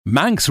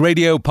Manx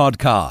Radio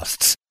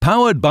Podcasts,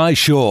 powered by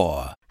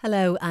Shaw.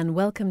 Hello and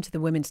welcome to the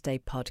Women's Day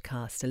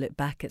podcast, a look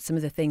back at some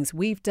of the things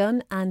we've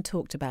done and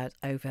talked about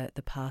over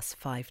the past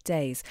 5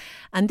 days.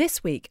 And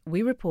this week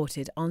we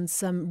reported on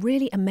some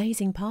really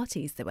amazing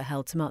parties that were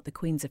held to mark the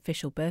Queen's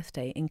official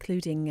birthday,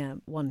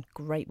 including one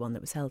great one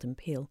that was held in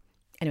Peel.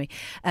 Anyway,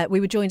 we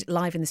were joined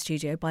live in the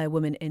studio by a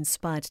woman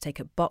inspired to take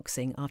up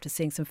boxing after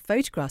seeing some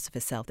photographs of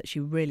herself that she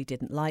really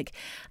didn't like.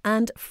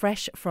 And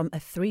fresh from a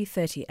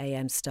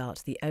 3:30am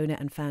start, the owner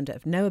and founder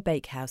of Noah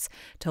Bakehouse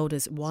told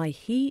us why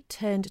he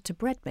turned to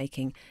bread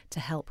making to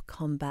help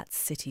combat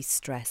city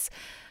stress.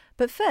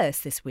 But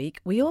first this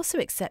week, we also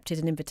accepted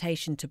an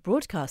invitation to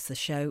broadcast the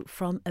show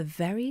from a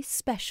very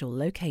special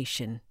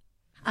location.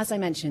 As I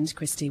mentioned,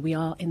 Christy, we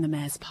are in the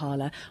Mayor's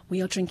Parlour.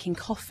 We are drinking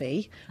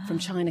coffee from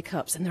china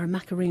cups and there are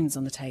macaroons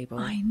on the table.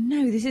 I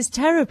know, this is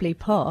terribly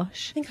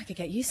posh. I think I could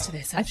get used to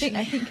this, actually.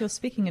 I think you're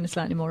speaking in a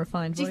slightly more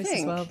refined voice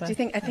as well. Do you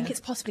think? I think it's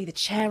possibly the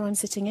chair I'm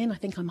sitting in. I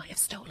think I might have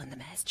stolen the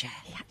Mayor's chair.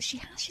 Yeah,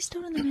 she's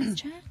stolen the Mayor's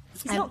chair.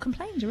 He's not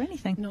complained or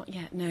anything. Not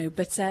yet, no.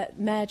 But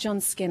Mayor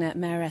John Skinner,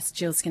 Mayoress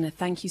Jill Skinner,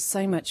 thank you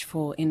so much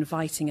for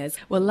inviting us.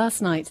 Well,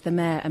 last night, the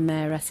Mayor and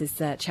Mayoress's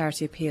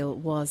charity appeal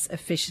was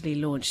officially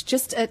launched.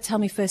 Just tell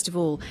me, first of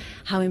all,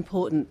 how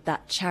important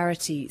that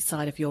charity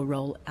side of your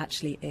role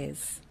actually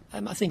is.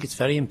 I think it's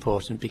very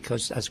important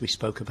because, as we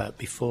spoke about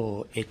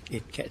before,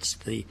 it gets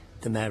the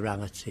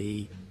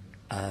mayoralty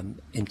out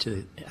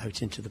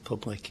into the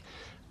public,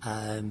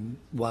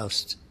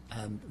 whilst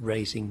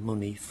raising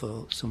money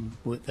for some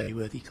very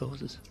worthy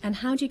causes. And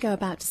how do you go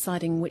about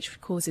deciding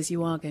which causes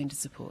you are going to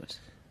support?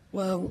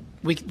 Well,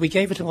 we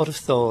gave it a lot of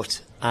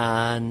thought,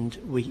 and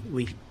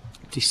we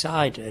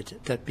decided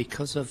that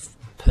because of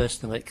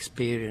personal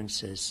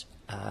experiences,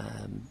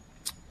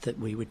 that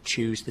we would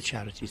choose the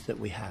charities that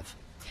we have.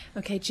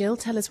 OK, Jill,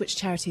 tell us which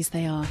charities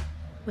they are.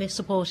 We're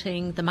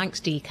supporting the Manx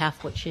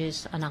Decaf, which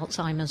is an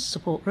Alzheimer's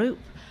support group.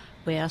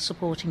 We are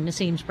supporting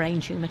Nasim's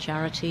Brain Tumour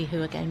Charity,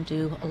 who again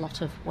do a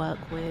lot of work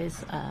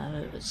with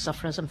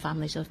sufferers and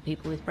families of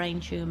people with brain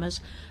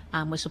tumours.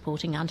 And we're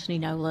supporting Anthony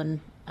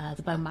Nolan,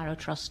 the Bone Marrow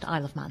Trust,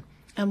 Isle of Man.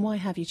 And why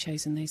have you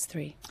chosen those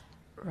three?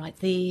 Right,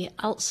 the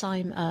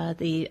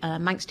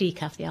Manx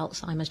Decaf, the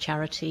Alzheimer's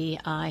charity,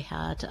 I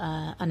had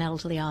an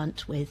elderly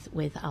aunt with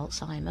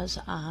Alzheimer's,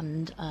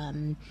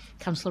 and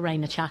Councillor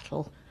Raina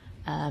Chattle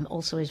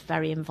also is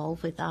very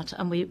involved with that,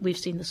 and we've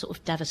seen the sort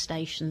of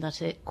devastation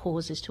that it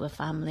causes to a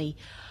family,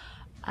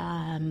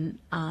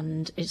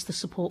 and it's the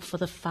support for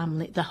the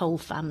family, the whole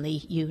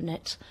family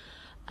unit.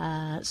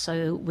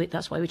 So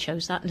that's why we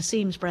chose that.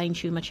 Nasim's Brain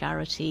Tumour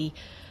Charity,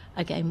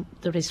 again,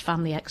 there is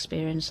family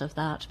experience of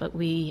that, but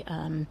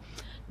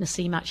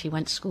Nasim actually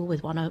went to school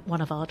with one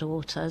of our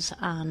daughters,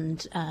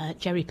 and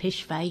Jerry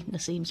Pishvay,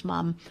 Nasim's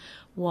mum,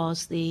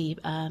 was the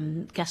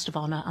guest of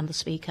honour and the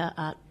speaker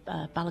at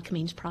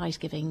Ballacameen's prize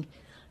giving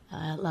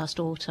last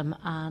autumn,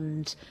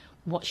 and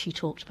what she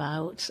talked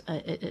about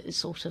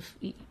is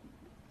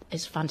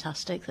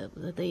fantastic.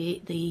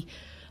 The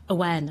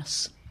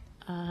awareness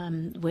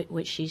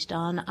which she's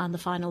done, and the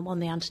final one,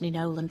 the Anthony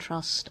Nolan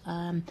Trust.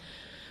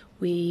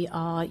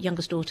 Our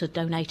youngest daughter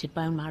donated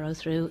bone marrow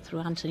through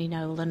Anthony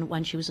Nolan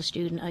when she was a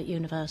student at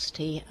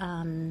university,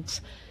 and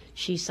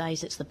she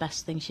says it's the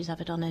best thing she's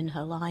ever done in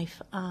her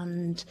life.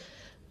 And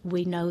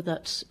we know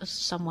that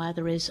somewhere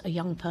there is a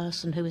young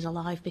person who is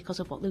alive because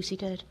of what Lucy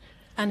did.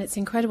 And it's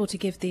incredible to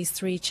give these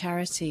three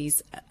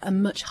charities a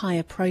much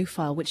higher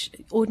profile, which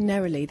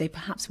ordinarily they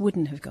perhaps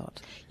wouldn't have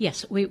got.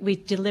 Yes, we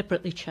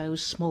deliberately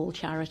chose small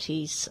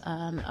charities,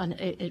 and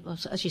it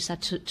was, as you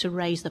said, to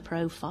raise the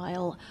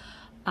profile.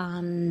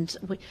 And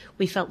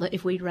we felt that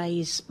if we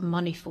raise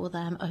money for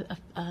them,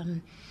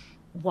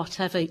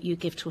 whatever you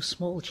give to a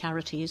small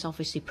charity is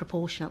obviously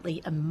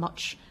proportionately a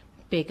much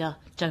bigger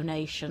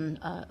donation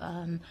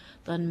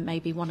than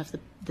maybe one of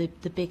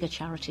the bigger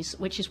charities,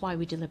 which is why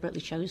we deliberately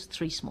chose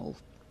three small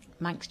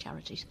Manx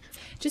charities.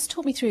 Just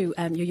talk me through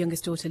your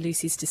youngest daughter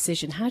Lucy's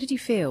decision. How did you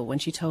feel when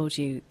she told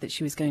you that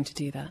she was going to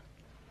do that?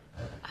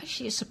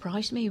 Actually, it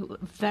surprised me.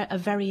 A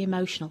very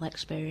emotional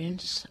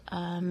experience.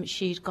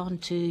 She'd gone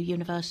to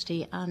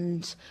university,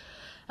 and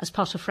as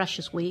part of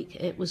Freshers' Week,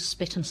 it was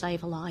Spit and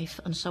Save a Life.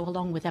 And so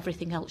along with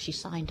everything else she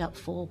signed up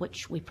for,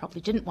 which we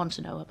probably didn't want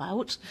to know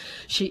about,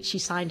 she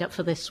signed up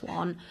for this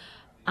one.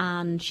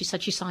 And she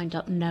said she signed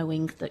up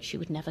knowing that she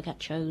would never get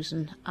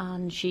chosen.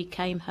 And she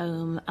came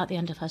home at the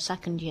end of her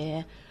second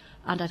year,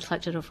 and I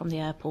collected her from the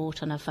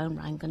airport, and her phone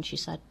rang, and she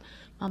said,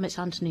 "Mum, it's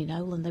Anthony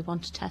Nolan. They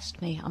want to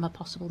test me. I'm a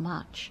possible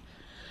match."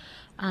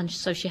 And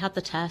so she had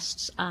the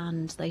tests,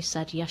 and they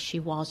said yes, she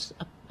was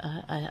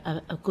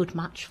a good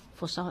match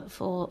for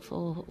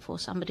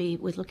somebody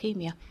with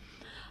leukemia.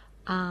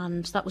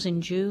 And that was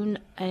in June.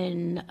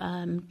 In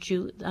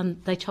June,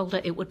 and they told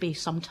her it would be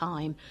some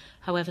time.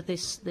 However,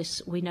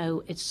 this we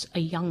know it's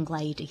a young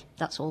lady.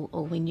 That's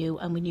all we knew,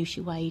 and we knew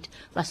she weighed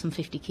less than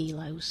 50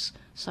 kilos.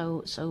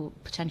 So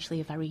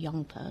potentially a very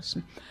young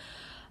person.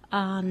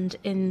 And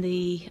in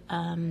the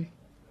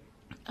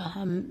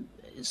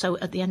so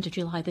at the end of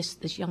July,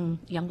 this young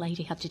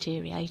lady had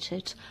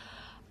deteriorated,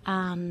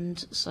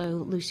 And so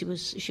Lucy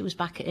was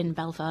back in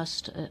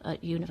Belfast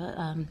at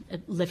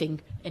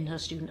living in her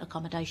student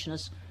accommodation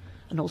as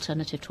an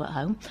alternative to at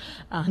home,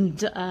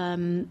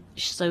 and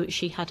so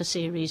she had a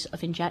series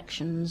of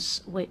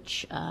injections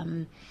which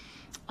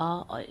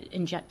are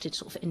injected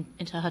sort of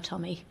into her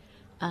tummy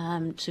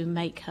to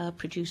make her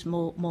produce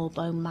more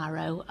bone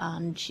marrow.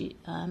 And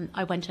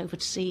I went over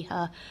to see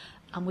her,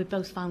 and we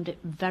both found it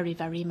very,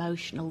 very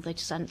emotional. They'd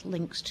sent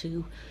links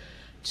to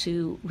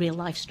real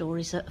life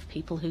stories of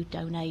people who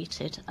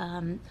donated.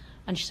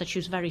 And she said she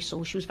was very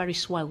sore, she was very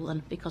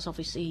swollen, because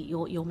obviously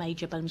your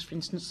major bones, for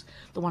instance,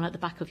 the one at the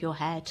back of your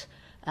head,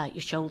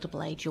 your shoulder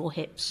blade, your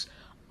hips,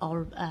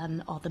 are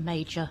the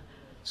major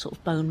sort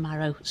of bone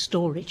marrow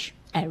storage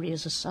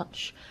areas as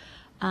such.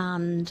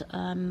 And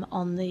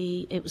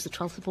it was the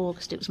 12th of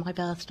August, it was my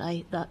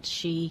birthday, that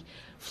she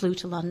flew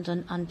to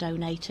London and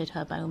donated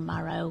her bone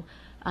marrow.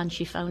 And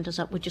she phoned us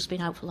up. We'd just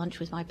been out for lunch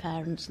with my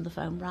parents, and the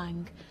phone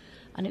rang.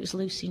 And it was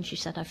Lucy, and she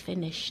said, "I've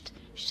finished."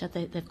 She said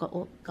they've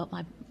got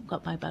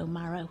my bone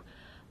marrow,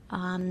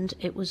 and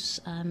it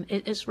was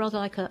it's rather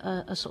like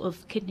a sort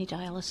of kidney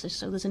dialysis.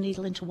 So there's a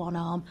needle into one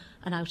arm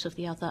and out of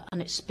the other,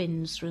 and it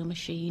spins through a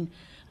machine.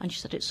 And she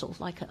said it's sort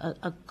of like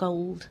a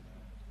gold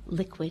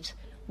liquid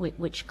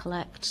which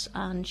collects.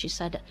 And she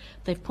said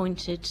they've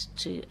pointed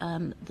to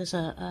there's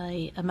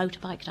a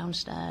motorbike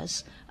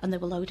downstairs, and they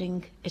were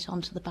loading it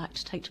onto the back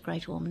to take to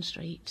Great Ormond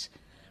Street.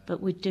 But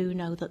we do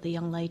know that the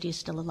young lady is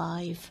still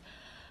alive.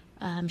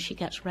 She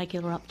gets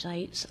regular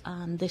updates,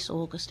 and this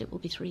August it will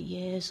be 3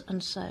 years,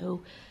 and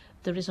so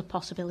there is a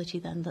possibility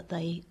then that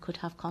they could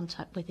have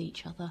contact with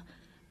each other.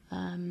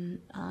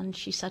 And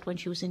she said when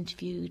she was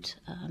interviewed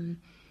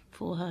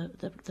for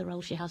the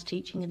role she has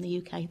teaching in the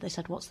UK, they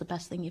said, "What's the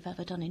best thing you've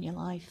ever done in your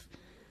life?"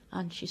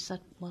 And she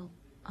said, "Well,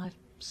 I've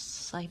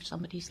saved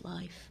somebody's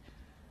life."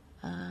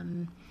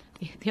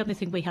 The only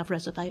thing we have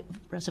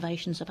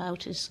reservations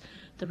about is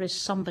there is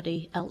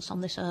somebody else on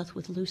this earth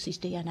with Lucy's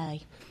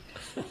DNA.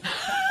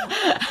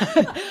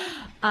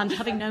 And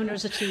having known her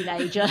as a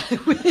teenager,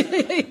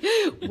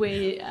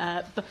 we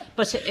are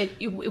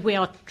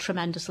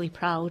tremendously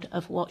proud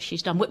of what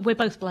she's done. We're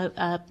both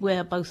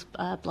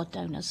blood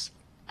donors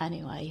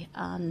anyway.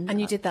 And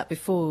you did that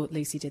before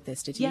Lucy did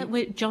this, did you?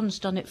 Yeah, John's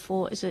done it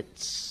for, is it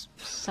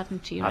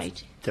 70 or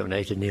 80? I've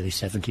donated nearly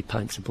 70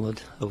 pints of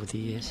blood over the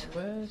years.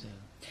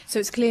 So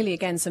it's clearly,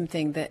 again,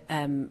 something that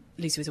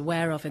Lucy was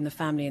aware of in the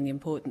family, and the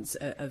importance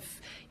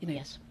of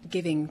Yes.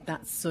 giving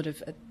that sort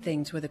of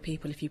thing to other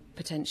people if you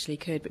potentially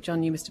could. But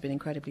John, you must have been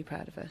incredibly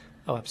proud of her.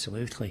 Oh,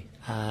 absolutely.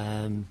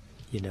 I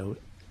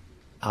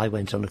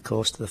went on a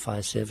course to the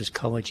Fire Service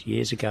College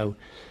years ago,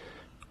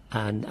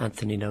 and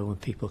Anthony Nolan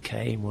people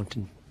came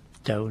wanting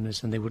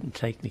donors, and they wouldn't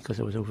take me because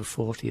I was over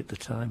 40 at the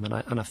time, and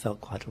I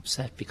felt quite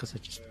upset because I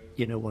just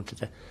wanted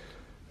to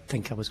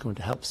think I was going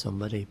to help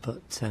somebody,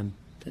 but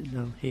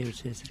no, here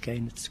it is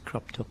again. It's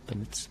cropped up,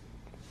 and it's,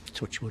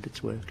 touch wood,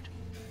 it's worked.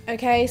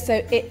 Okay, so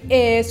it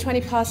is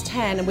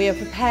 10:20, and we are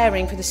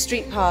preparing for the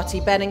street party.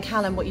 Ben and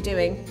Callum, what are you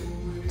doing?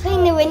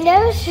 Clean the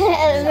windows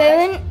at the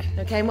moment.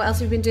 Okay, and what else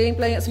have you been doing?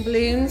 Blowing out some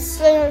balloons?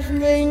 Blowing up some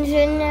balloons,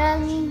 and I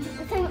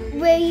think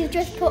we've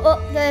just put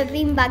up the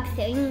beanbag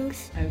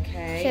things.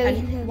 Okay, So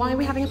and why are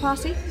we having a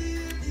party?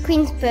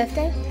 Queen's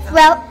birthday.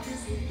 Well,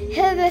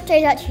 her birthday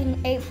is actually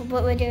in April,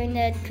 but we're doing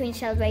the Queen's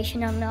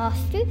celebration on our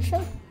street,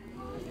 so...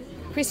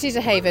 Christy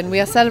de Haven, we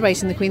are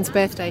celebrating the Queen's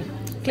birthday.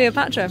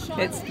 Cleopatra,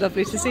 it's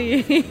lovely to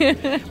see you.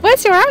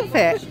 Where's your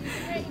outfit?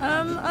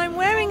 I'm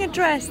wearing a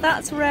dress.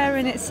 That's rare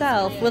in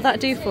itself. Will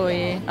that do for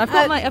you? I've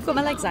got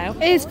my legs out.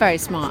 It is very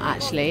smart,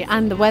 actually,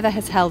 and the weather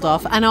has held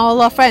off, and all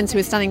our friends who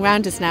are standing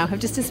around us now have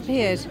just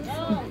disappeared.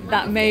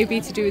 That may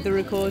be to do with the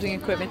recording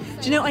equipment.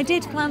 Do you know, I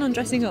did plan on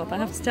dressing up, I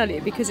have to tell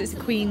you, because it's the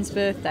Queen's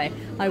birthday.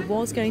 I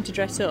was going to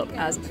dress up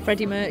as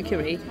Freddie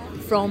Mercury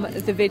from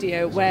the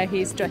video where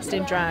he's dressed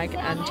in drag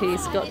and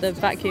he's got the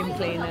vacuum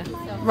cleaner.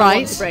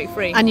 Right. To break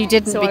free. And you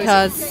didn't so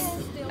because...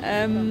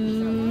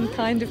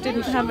 kind of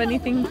didn't have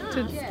anything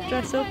to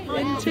dress up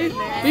into.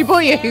 You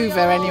bought your Hoover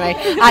anyway.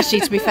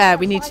 Actually, to be fair,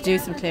 we need to do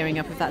some clearing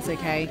up if that's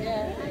okay.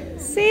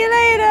 See you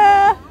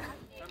later!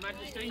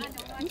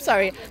 I'm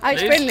sorry,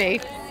 Alex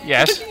Brindley.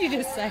 Yes. What did you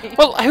just say?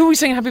 Well, who are we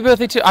saying happy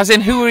birthday to? As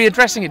in, who are we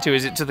addressing it to?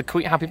 Is it to the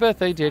Queen? Happy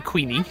birthday, dear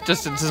Queenie.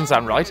 Just doesn't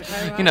sound right.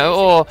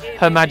 Or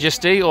Her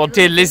Majesty, or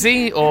dear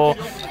Lizzie, or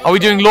are we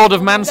doing Lord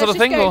of Man sort of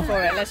thing? Let's just go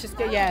for it. Let's just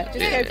go. Yeah, just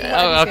go for it.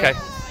 Oh, okay.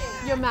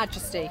 Your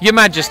Majesty. Your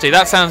Majesty.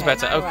 That sounds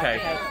better. Okay.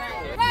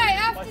 Right,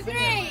 after 3.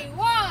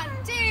 1,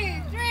 2,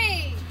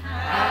 3.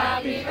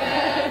 Happy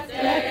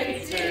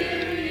birthday to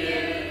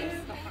you.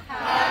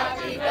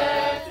 Happy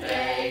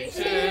birthday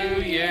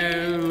to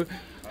you.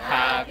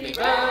 Happy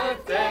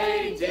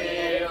birthday,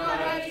 dear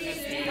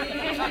Majesty.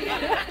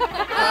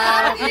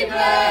 Happy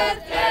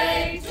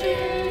birthday to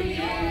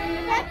you.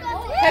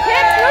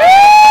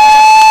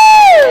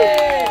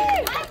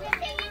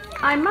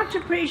 I much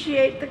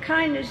appreciate the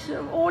kindness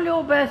of all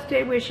your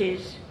birthday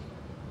wishes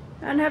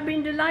and have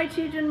been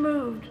delighted and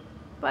moved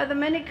by the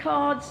many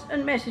cards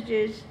and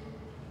messages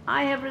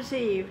I have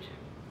received.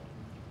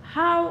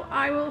 How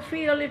I will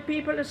feel if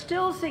people are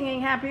still singing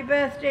Happy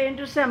Birthday in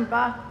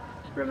December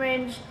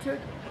remains to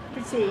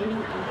be seen.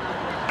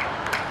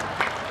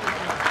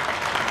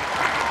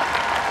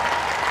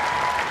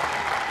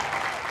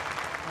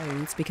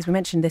 Because we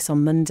mentioned this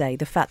on Monday,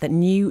 the fact that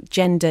new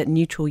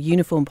gender-neutral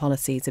uniform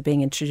policies are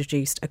being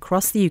introduced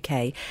across the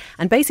UK,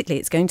 and basically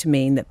it's going to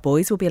mean that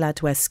boys will be allowed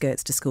to wear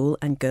skirts to school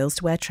and girls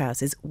to wear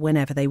trousers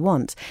whenever they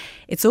want.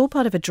 It's all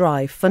part of a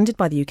drive funded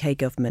by the UK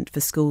government for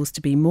schools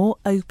to be more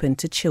open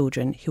to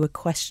children who are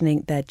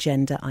questioning their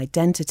gender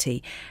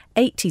identity.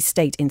 80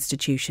 state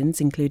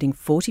institutions, including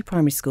 40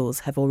 primary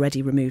schools, have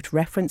already removed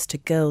reference to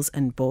girls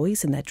and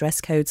boys in their dress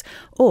codes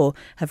or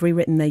have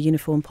rewritten their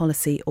uniform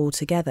policy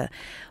altogether.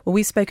 Well,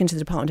 we've spoken to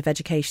the Department of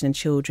Education and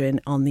Children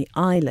on the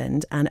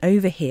island, and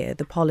over here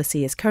the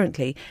policy is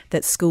currently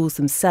that schools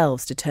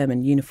themselves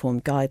determine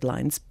uniform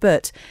guidelines.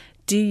 But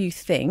do you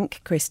think,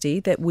 Christy,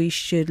 that we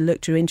should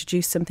look to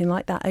introduce something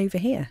like that over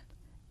here?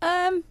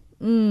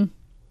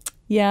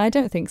 Yeah, I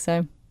don't think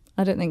so.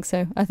 I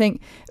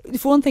think,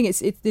 for one thing,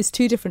 there's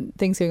two different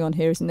things going on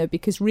here, isn't there?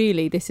 Because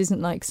really, this isn't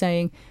like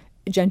saying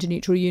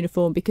gender-neutral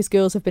uniform, because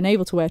girls have been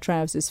able to wear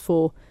trousers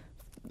for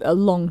a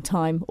long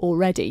time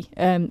already.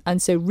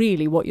 And so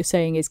really what you're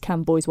saying is,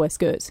 can boys wear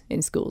skirts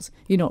in schools?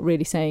 You're not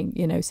really saying,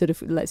 sort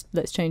of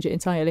let's change it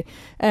entirely.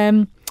 I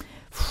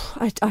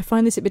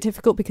find this a bit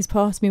difficult because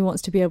part of me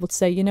wants to be able to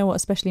say, you know what,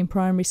 especially in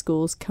primary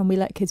schools, can we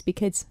let kids be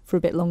kids for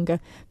a bit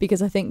longer?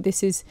 Because I think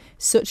this is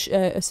such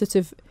a sort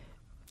of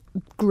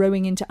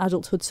growing into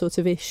adulthood sort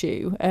of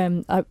issue.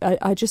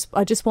 I just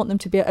want them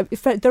to be.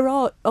 There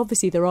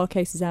are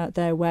cases out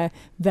there where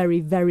very,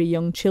 very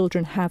young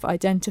children have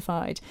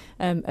identified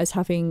as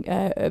having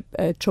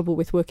trouble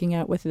with working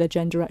out whether their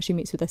gender actually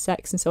meets with their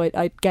sex, and so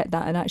I get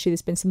that. And actually,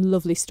 there's been some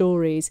lovely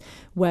stories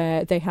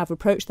where they have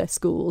approached their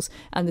schools,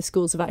 and the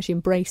schools have actually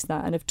embraced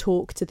that and have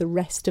talked to the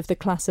rest of the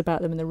class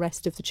about them and the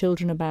rest of the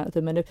children about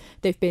them, and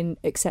they've been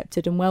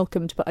accepted and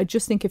welcomed. But I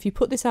just think if you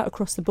put this out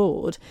across the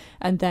board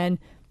and then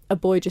a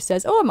boy just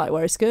says, I might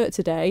wear a skirt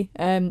today,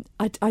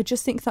 I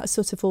just think that's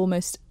sort of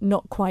almost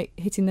not quite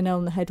hitting the nail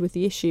on the head with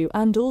the issue.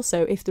 And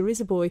also, if there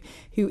is a boy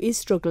who is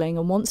struggling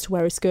and wants to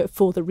wear a skirt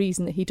for the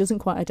reason that he doesn't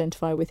quite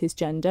identify with his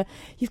gender,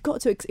 you've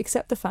got to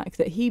accept the fact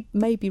that he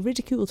may be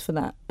ridiculed for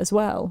that as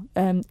well,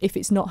 if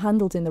it's not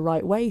handled in the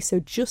right way. So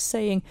just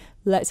saying,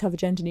 let's have a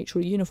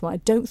gender-neutral uniform, I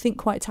don't think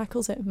quite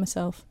tackles it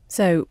myself.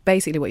 So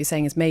basically what you're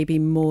saying is maybe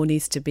more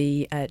needs to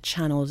be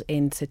channelled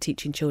into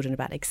teaching children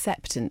about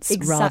acceptance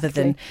rather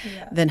than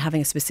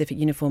having a specific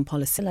uniform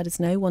policy. Let us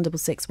know,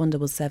 166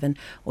 177,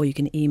 or you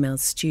can email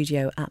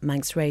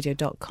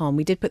studio@manxradio.com.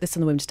 We did put this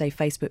on the Women's Day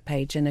Facebook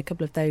page, and a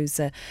couple of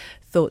those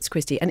thoughts,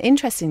 Christy. And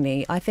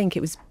interestingly, I think it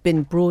was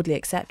been broadly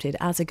accepted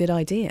as a good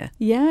idea.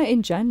 Yeah,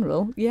 in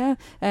general, yeah.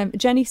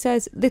 Jenny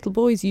says, little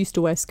boys used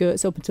to wear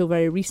skirts up until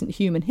very recent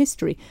human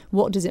history.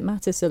 What does it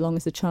matter so long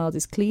as the child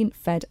is clean,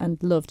 fed and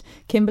loved?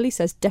 Kimberly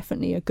says,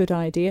 definitely a good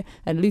idea.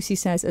 And Lucy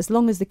says, as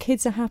long as the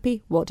kids are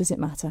happy, what does it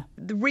matter?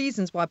 The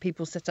reasons why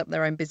people set up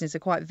their own business are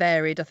quite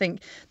varied. I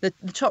think the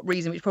top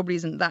reason, which probably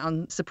isn't that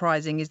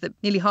unsurprising, is that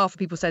nearly half of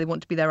people say they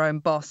want to be their own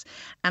boss,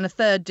 and a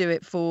third do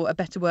it for a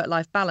better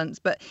work-life balance.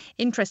 But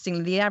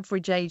interestingly, the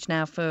average age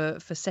now for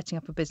setting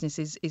up a business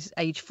is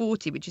age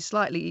 40, which is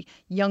slightly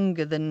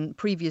younger than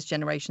previous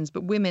generations.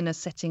 But women are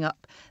setting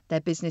up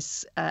their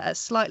business at a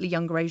slightly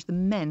younger age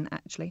than men,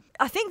 actually.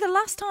 I think the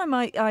last time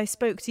I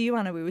spoke to you,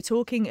 Anna, we were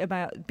talking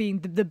about being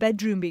the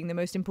bedroom being the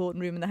most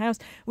important room in the house,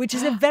 which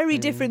is a very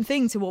different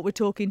thing to what we're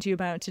talking to you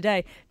about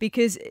today,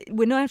 because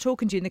we're now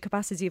talking to you in the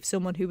capacity of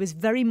someone who has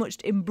very much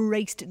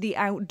embraced the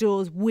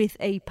outdoors with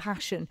a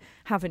passion,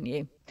 haven't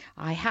you?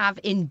 I have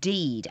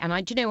indeed.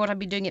 And do you know what? I've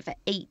been doing it for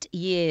 8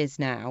 years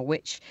now,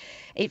 which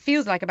it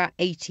feels like about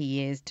 80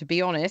 years, to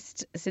be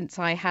honest, since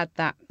I had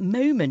that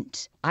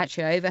moment.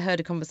 Actually, I overheard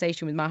a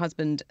conversation with my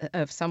husband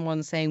of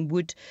someone saying,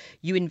 would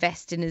you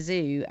invest in a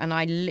zoo? And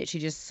I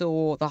literally just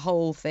saw the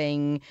whole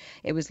thing.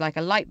 It was like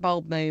a light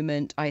bulb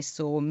moment. I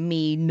saw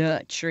me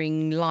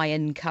nurturing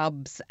lion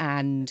cubs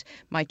and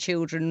my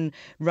children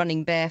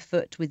running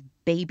barefoot with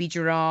baby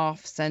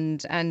giraffes,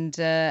 and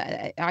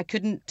I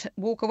couldn't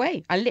walk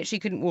away. I literally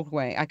couldn't walk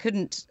away. I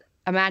couldn't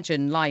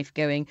imagine life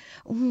going,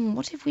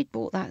 what if we'd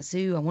bought that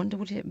zoo? I wonder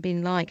what it had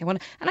been like. And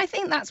I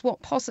think that's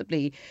what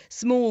possibly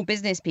small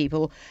business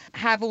people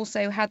have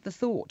also had the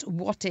thought,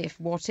 what if?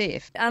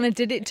 Anna,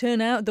 did it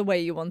turn out the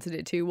way you wanted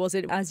it to? Was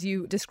it as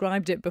you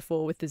described it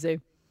before with the zoo?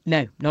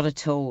 No, not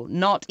at all.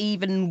 Not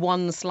even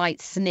one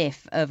slight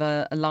sniff of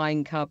a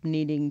lion cub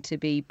needing to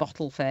be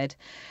bottle fed.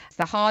 It's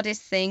the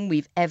hardest thing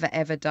we've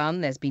ever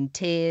done. There's been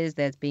tears,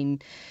 there's been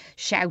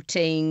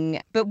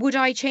shouting. But would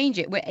I change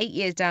it? We're 8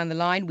 years down the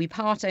line. We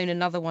part own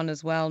another one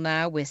as well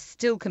now. We're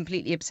still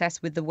completely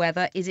obsessed with the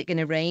weather. Is it going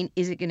to rain?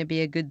 Is it going to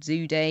be a good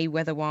zoo day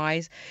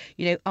weather-wise?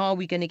 Are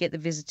we going to get the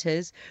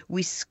visitors?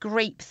 We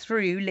scrape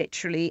through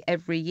literally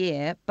every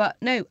year. But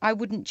no, I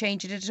wouldn't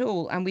change it at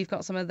all. And we've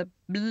got some of the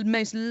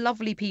most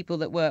lovely people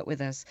that work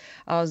with us.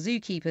 Our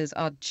zookeepers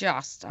are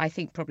just, I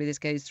think probably this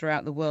goes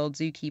throughout the world,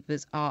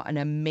 zookeepers are an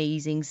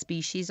amazing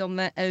species on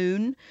their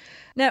own.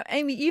 Now,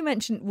 Amy, you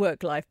mentioned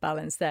work-life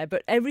balance there,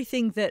 but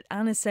everything that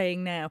Anna's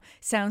saying now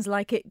sounds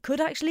like it could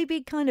actually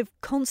be kind of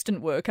constant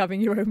work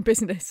having your own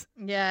business.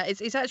 Yeah,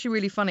 it's actually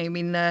really funny. I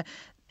mean,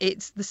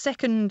 it's the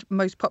second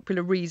most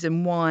popular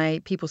reason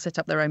why people set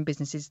up their own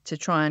businesses, to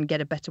try and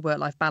get a better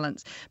work-life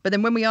balance. But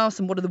then when we ask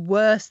them what are the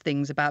worst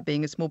things about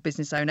being a small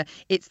business owner,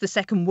 it's the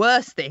second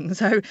worst thing.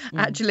 So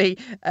actually,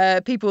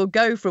 people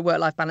go for a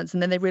work-life balance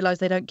and then they realise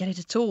they don't get it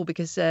at all,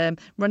 because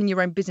running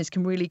your own business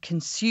can really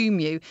consume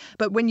you.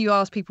 But when you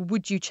ask people,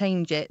 would you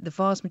change it? The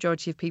vast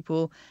majority of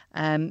people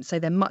say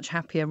they're much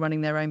happier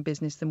running their own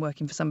business than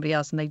working for somebody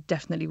else, and they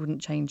definitely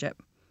wouldn't change it.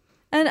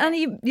 And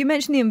Anna, you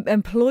mentioned the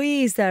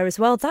employees there as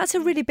well. That's a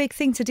really big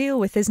thing to deal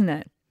with, isn't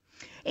it?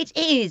 It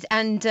is,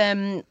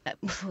 and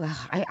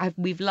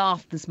we've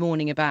laughed this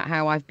morning about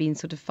how I've been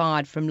sort of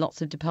fired from lots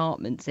of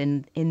departments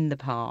in the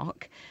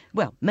park.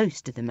 Well,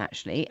 most of them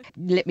actually.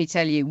 Let me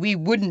tell you, we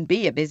wouldn't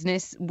be a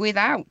business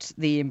without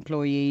the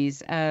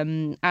employees,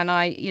 and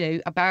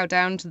I bow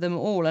down to them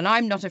all. And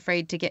I'm not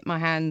afraid to get my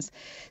hands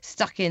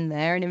stuck in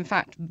there. And in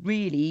fact,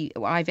 really,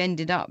 I've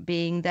ended up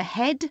being the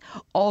head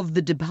of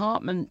the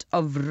Department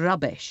of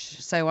Rubbish.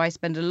 So I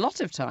spend a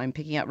lot of time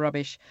picking up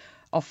rubbish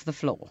off the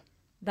floor.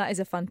 That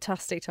is a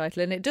fantastic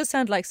title, and it does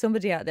sound like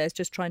somebody out there is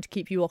just trying to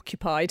keep you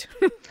occupied.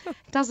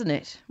 Doesn't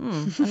it?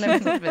 I never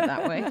thought of it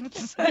that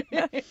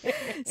way.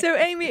 So,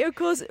 Amy, of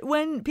course,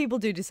 when people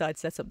do decide to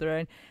set up their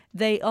own,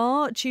 they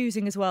are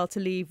choosing as well to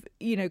leave,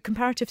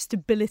 comparative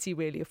stability,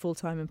 really, of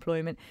full-time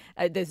employment.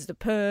 There's the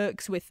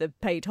perks with the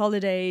paid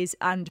holidays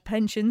and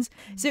pensions.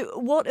 So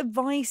what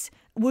advice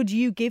would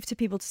you give to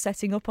people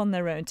setting up on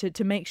their own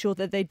to make sure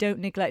that they don't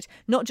neglect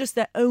not just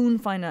their own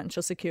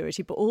financial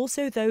security, but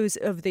also those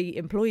of the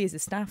employees, the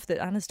staff that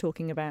Anna's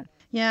talking about?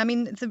 Yeah, I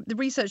mean, the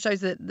research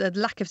shows that the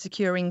lack of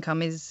secure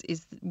income is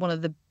one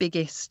of the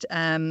biggest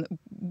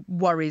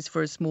worries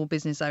for a small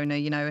business owner,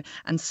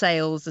 and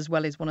sales as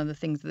well is one of the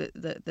things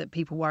that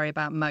people worry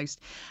about most.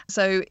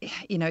 So,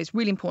 it's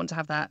really important to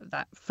have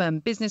that firm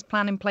business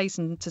plan in place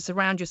and to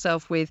surround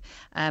yourself with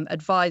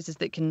advisors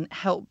that can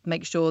help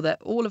make sure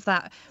that all of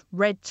that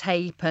red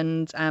tape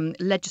and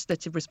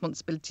legislative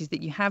responsibilities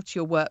that you have to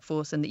your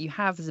workforce and that you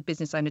have as a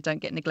business owner don't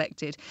get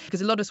neglected.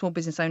 Because a lot of small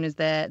business owners,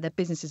 their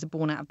businesses are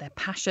born out of their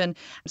passion.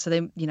 So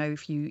then,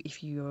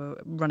 if you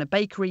run a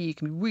bakery, you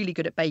can be really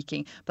good at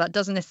baking, but that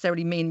doesn't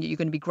necessarily mean that you're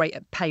going to be great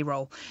at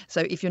payroll.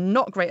 So if you're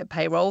not great at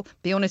payroll,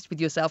 be honest with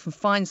yourself and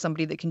find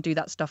somebody that can do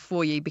that stuff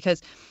for you,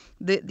 because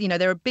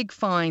there are big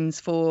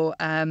fines for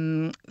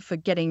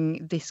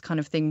getting this kind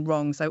of thing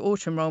wrong. So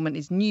auto enrolment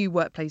is new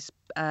workplace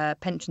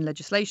pension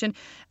legislation,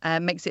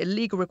 makes it a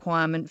legal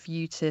requirement for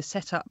you to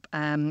set up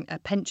a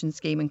pension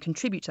scheme and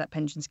contribute to that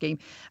pension scheme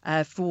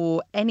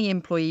for any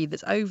employee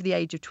that's over the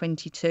age of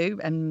 22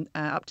 and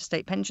up to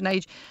state pension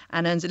age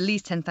and earns at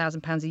least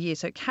 £10,000 a year.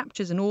 So it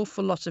captures an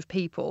awful lot of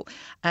people,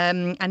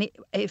 and it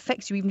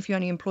affects you even if you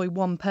only employ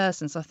one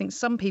person. So I think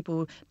some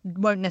people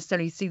won't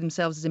necessarily see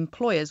themselves as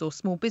employers or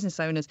small business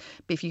owners,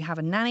 but if you have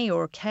a nanny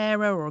or a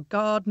carer or a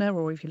gardener,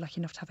 or if you're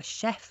lucky enough to have a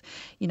chef,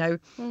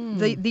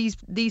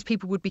 these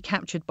people would be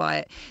captured by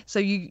it. So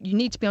you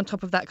need to be on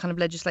top of that kind of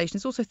legislation.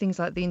 There's also things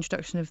like the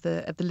introduction of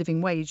the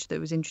living wage that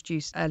was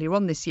introduced earlier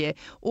on this year.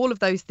 All of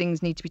those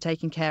things need to be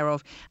taken care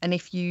of. And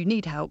if you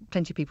need help,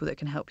 plenty of people that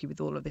can help you with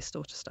all of this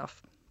sort of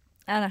stuff.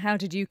 Anna, how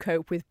did you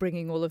cope with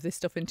bringing all of this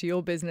stuff into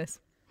your business?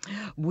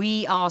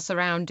 We are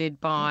surrounded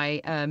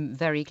by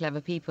very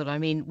clever people. I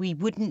mean, we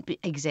wouldn't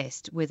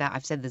exist without,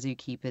 I've said the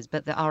zookeepers,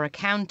 but our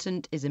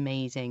accountant is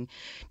amazing.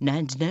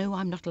 And no,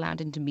 I'm not allowed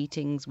into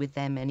meetings with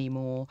them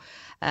anymore.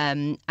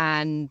 And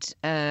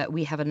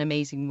we have an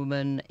amazing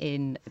woman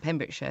in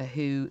Pembrokeshire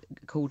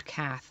called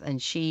Kath. And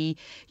she,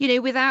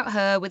 without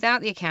her,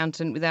 without the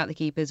accountant, without the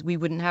keepers, we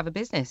wouldn't have a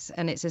business.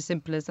 And it's as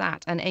simple as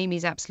that. And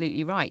Amy's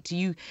absolutely right.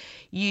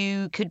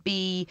 You could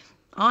be...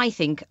 I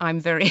think I'm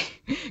very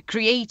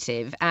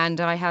creative and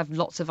I have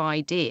lots of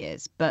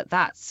ideas, but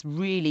that's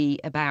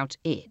really about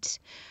it.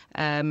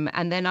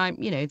 And then I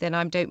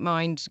don't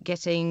mind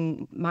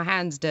getting my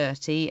hands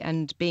dirty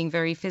and being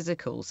very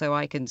physical. So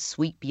I can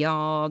sweep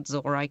yards,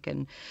 or I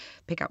can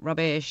pick up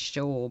rubbish,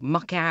 or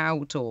muck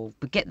out, or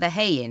get the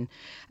hay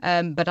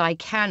in. But I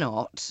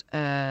cannot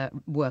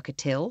work a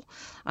till,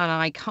 and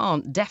I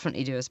can't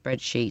definitely do a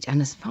spreadsheet.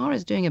 And as far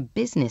as doing a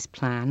business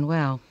plan,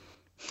 well...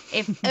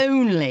 if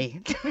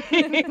only.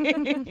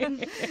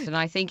 And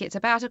I think it's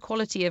about a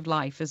quality of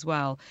life as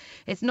well.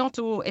 It's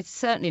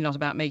certainly not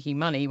about making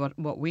money,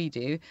 what we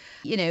do.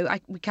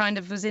 We kind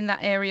of was in that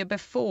area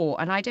before,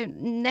 and I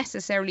don't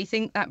necessarily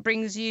think that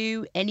brings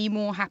you any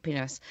more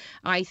happiness.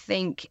 I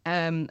think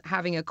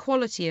having a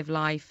quality of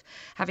life,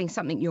 having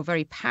something you're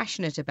very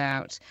passionate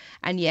about,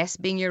 and yes,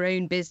 being your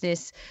own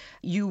business,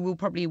 you will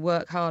probably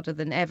work harder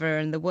than ever,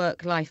 and the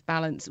work-life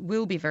balance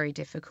will be very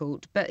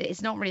difficult, but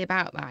it's not really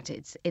about that.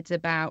 It's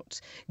about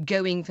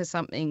going for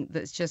something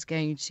that's just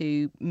going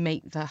to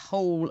make the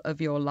whole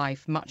of your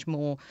life much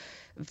more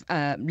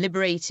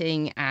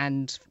liberating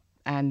and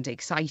and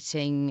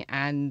exciting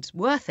and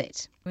worth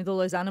it. With all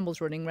those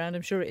animals running around,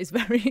 I'm sure it is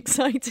very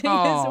exciting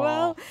as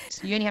well.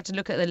 You only have to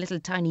look at the little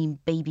tiny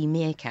baby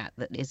meerkat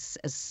that is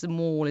as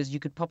small as you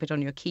could pop it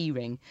on your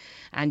keyring,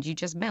 and you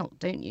just melt,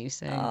 don't you?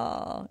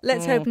 So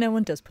let's hope no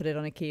one does put it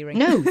on a keyring.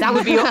 No, that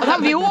would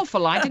be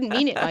awful. I didn't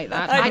mean it like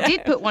that. I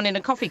did put one in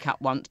a coffee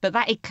cup once, but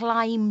that it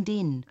climbed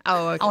in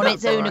on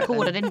its own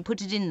accord. I didn't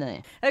put it in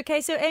there. Okay,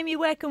 so Amy,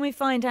 where can we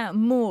find out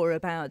more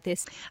about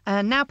this?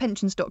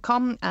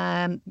 Nowpensions.com.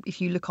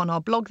 If you look on our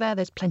blog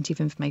there's plenty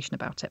of information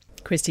about it.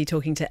 Christy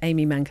talking to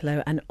Amy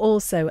Mankelo and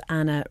also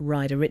Anna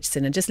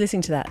Ryder-Richardson. And just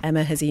listening to that,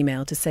 Emma has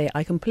emailed to say,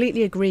 I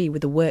completely agree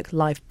with the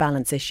work-life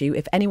balance issue.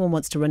 If anyone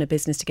wants to run a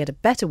business to get a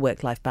better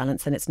work-life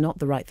balance, then it's not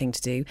the right thing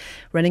to do.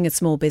 Running a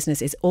small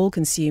business is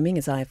all-consuming,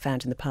 as I have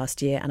found in the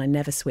past year, and I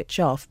never switch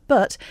off.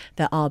 But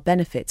there are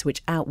benefits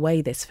which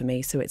outweigh this for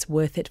me, so it's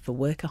worth it for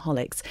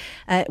workaholics.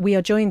 We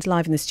are joined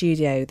live in the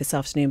studio this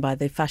afternoon by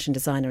the fashion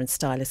designer and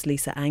stylist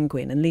Lisa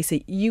Angwin. And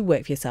Lisa, you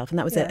work for yourself, and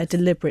that was a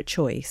deliberate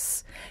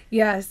choice.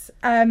 Yes.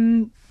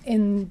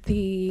 In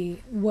the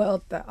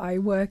world that I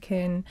work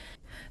in,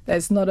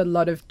 there's not a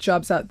lot of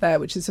jobs out there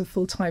which is a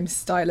full-time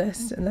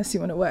stylist, unless you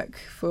want to work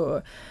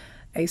for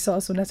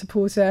ASOS or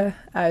Net-a-Porter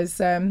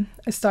as a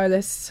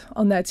stylist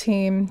on their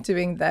team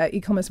doing their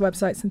e-commerce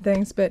websites and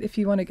things. But if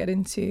you want to get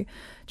into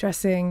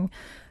dressing,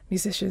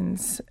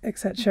 musicians,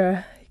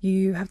 etc.,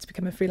 you have to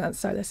become a freelance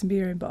stylist and be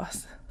your own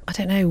boss. I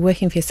don't know,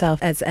 working for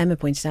yourself, as Emma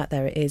pointed out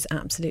there, it is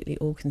absolutely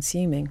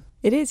all-consuming.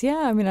 It is,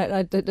 yeah. I mean,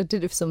 I did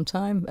it for some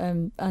time,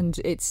 and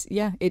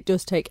it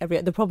does take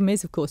the problem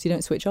is, of course, you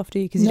don't switch off, do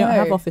you? Because you don't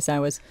have office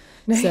hours.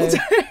 No, so,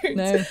 you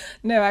don't.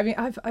 No, I mean,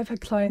 I've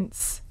had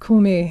clients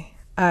call me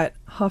at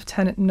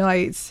 10:30 at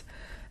night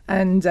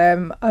and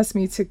ask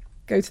me to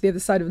go to the other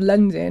side of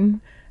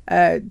London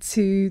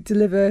to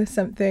deliver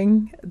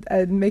something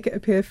and make it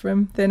appear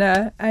from thin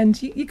air.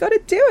 And you got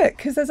to do it,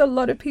 because there's a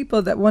lot of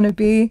people that want to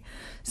be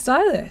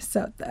stylists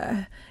out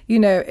there. You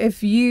know,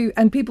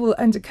 and people will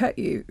undercut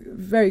you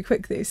very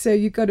quickly. So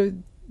you've got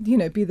to,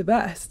 be the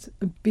best,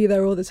 be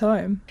there all the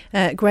time.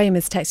 Graham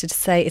has texted to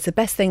say, it's the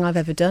best thing I've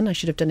ever done. I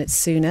should have done it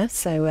sooner.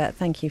 So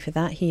thank you for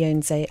that. He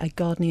owns a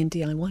gardening and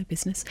DIY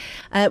business.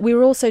 We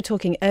were also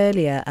talking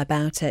earlier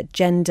about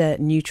gender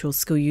neutral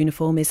school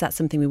uniform. Is that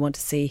something we want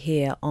to see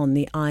here on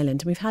the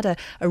island? And we've had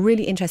a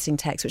really interesting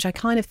text, which I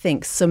kind of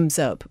think sums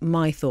up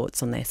my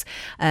thoughts on this.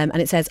 And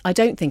it says, I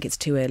don't think it's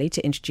too early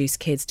to introduce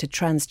kids to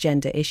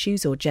transgender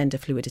issues or gender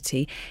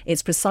fluidity.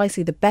 It's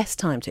precisely the best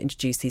time to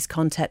introduce these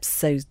concepts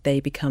so they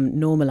become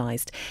normalised.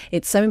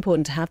 It's so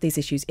important to have these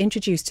issues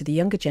introduced to the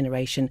younger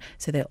generation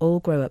so they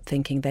all grow up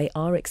thinking they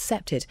are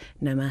accepted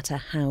no matter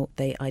how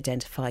they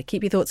identify.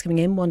 Keep your thoughts coming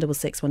in,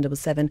 166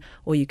 177,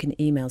 or you can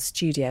email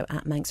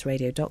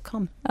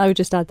studio@manxradio.com. I would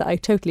just add that I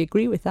totally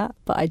agree with that,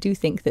 but I do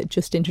think that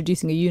just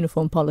introducing a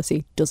uniform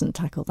policy doesn't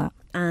tackle that.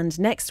 And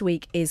next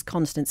week is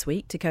Continence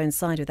Week. To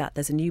coincide with that,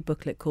 there's a new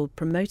booklet called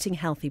Promoting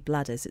Healthy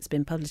Bladders. It's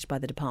been published by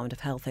the Department of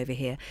Health over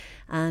here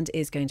and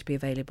is going to be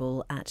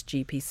available at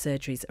GP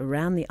surgeries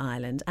around the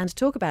island. And to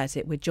talk about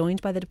it, we're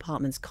joined by the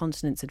department's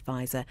continence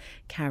advisor,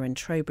 Karen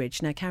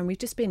Trowbridge. Now, Karen, we've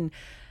just been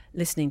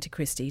listening to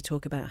Christy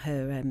talk about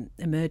her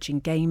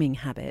emerging gaming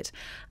habit.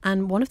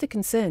 And one of the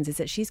concerns is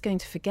that she's going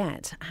to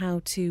forget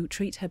how to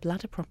treat her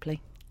bladder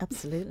properly.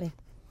 Absolutely.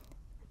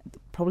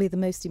 Probably the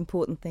most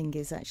important thing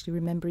is actually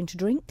remembering to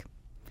drink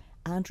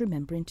and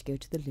remembering to go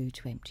to the loo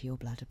to empty your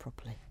bladder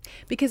properly.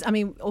 Because, I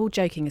mean, all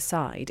joking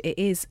aside, it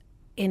is,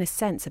 in a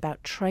sense,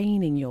 about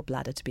training your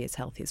bladder to be as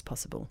healthy as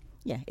possible.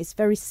 Yeah, it's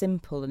very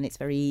simple and it's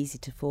very easy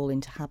to fall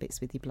into habits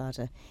with your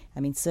bladder. I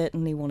mean,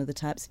 certainly one of the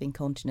types of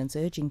incontinence,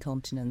 urge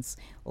incontinence,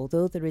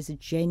 although there is a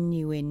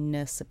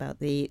genuineness about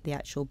the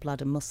actual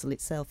bladder muscle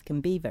itself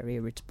can be very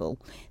irritable,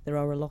 there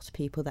are a lot of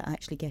people that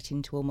actually get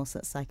into almost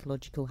that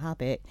psychological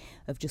habit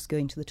of just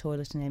going to the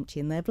toilet and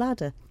emptying their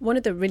bladder. One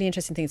of the really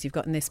interesting things you've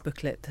got in this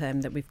booklet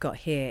that we've got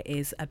here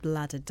is a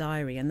bladder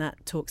diary, and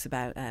that talks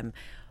about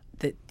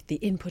the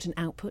input and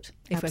output,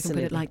 if Absolutely. I can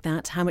put it like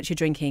that, how much you're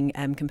drinking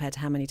compared to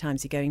how many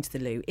times you're going to the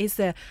loo. Is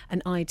there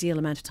an ideal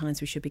amount of times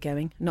we should be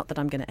going? Not that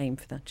I'm going to aim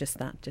for that, just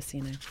so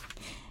you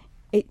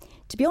know.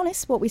 To be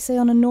honest, what we say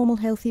on a normal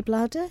healthy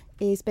bladder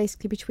is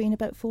basically between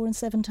about 4 and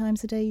 7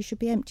 times a day you should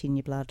be emptying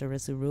your bladder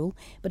as a rule.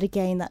 But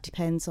again, that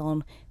depends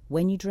on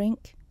when you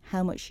drink,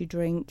 how much you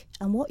drink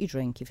and what you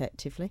drink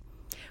effectively.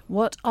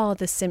 What are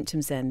the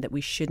symptoms then that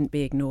we shouldn't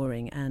be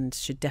ignoring and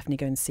should definitely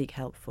go and seek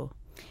help for?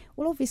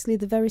 Well, obviously,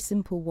 the very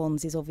simple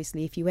ones is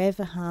obviously if you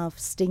ever have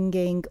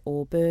stinging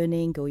or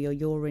burning or your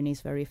urine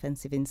is very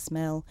offensive in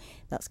smell,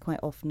 that's quite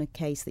often a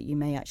case that you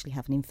may actually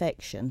have an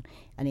infection.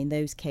 And in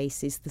those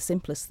cases, the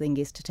simplest thing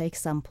is to take a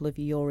sample of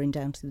your urine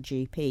down to the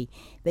GP.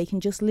 They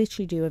can just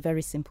literally do a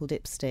very simple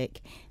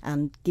dipstick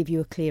and give you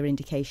a clear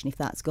indication if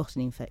that's got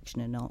an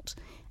infection or not.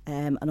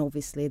 And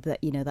obviously that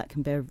that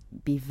can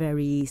be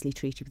very easily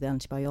treated with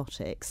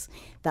antibiotics.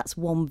 That's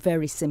one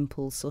very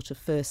simple sort of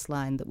first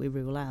line that we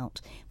rule out.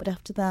 But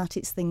after that,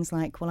 it's things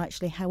like, well,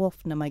 actually, how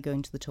often am I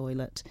going to the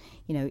toilet?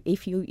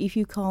 If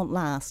you can't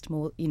last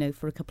more,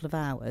 for a couple of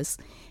hours,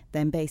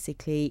 then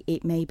basically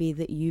it may be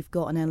that you've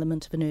got an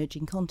element of an urge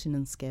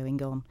incontinence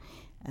going on.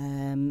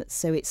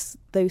 So it's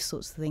those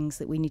sorts of things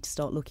that we need to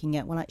start looking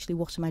at. Well, actually,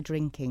 what am I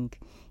drinking?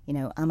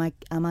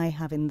 Am I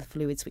having the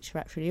fluids which are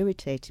actually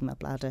irritating my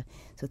bladder?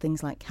 So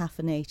things like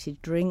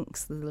caffeinated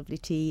drinks, the lovely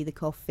tea, the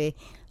coffee.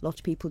 A lot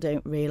of people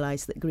don't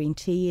realise that green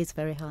tea is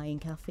very high in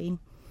caffeine.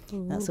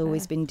 That's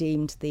always been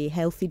deemed the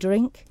healthy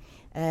drink.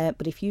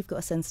 But if you've got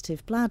a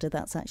sensitive bladder,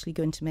 that's actually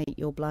going to make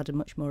your bladder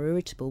much more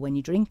irritable. When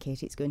you drink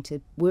it, it's going to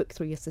work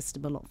through your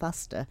system a lot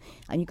faster,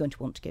 and you're going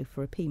to want to go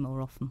for a pee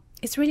more often.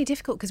 It's really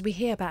difficult because we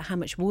hear about how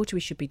much water we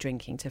should be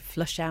drinking to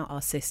flush out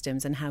our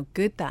systems and how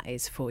good that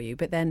is for you.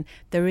 But then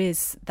there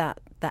is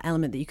that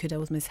element that you could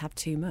almost have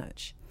too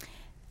much.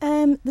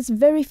 There's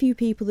very few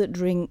people that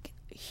drink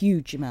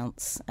huge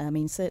amounts. I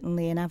mean,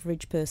 certainly an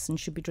average person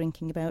should be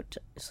drinking about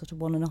sort of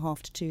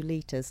 1.5 to 2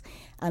 litres.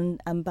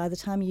 And by the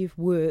time you've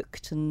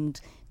worked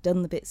and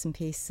done the bits and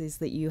pieces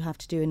that you have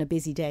to do in a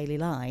busy daily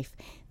life,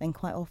 then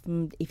quite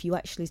often, if you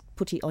actually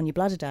put it on your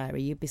bladder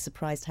diary, you'd be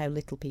surprised how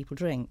little people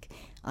drink.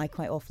 I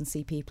quite often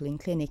see people in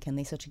clinic and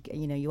they sort of,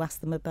 you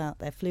ask them about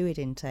their fluid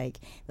intake.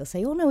 They'll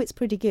say, oh no, it's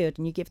pretty good.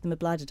 And you give them a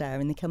bladder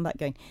diary and they come back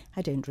going,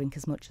 I don't drink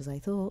as much as I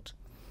thought.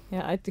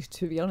 Yeah,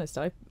 to be honest,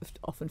 I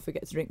often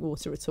forget to drink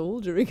water at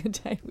all during a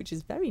day, which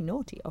is very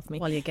naughty of me.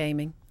 While you're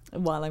gaming.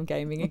 While I'm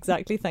gaming,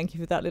 exactly. Thank you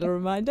for that little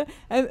reminder.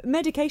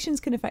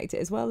 Medications can affect it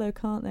as well, though,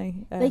 can't they?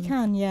 They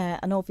can, yeah.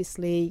 And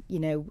obviously,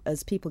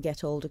 as people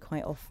get older,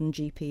 quite often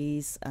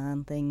GPs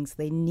and things,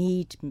 they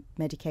need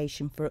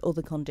medication for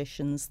other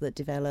conditions that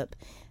develop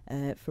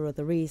for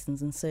other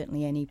reasons. And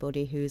certainly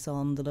anybody who's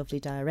on the lovely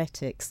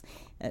diuretics,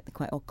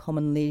 quite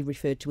commonly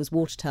referred to as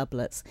water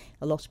tablets,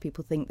 a lot of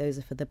people think those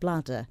are for the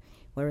bladder.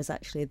 Whereas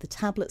actually the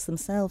tablets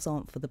themselves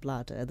aren't for the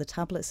bladder. The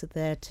tablets are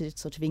there to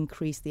sort of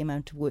increase the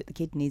amount of work the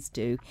kidneys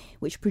do,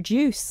 which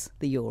produce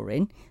the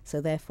urine.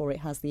 So therefore it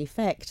has the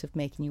effect of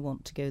making you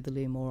want to go to the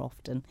loo more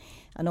often.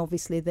 And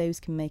obviously those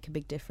can make a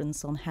big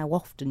difference on how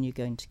often you're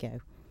going to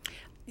go.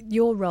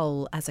 Your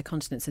role as a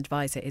continence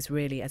advisor is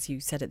really, as you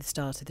said at the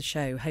start of the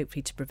show,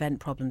 hopefully to prevent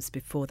problems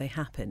before they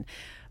happen.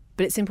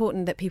 But it's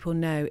important that people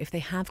know if they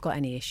have got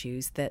any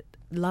issues that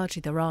largely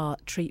there are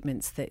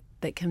treatments that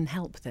can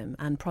help them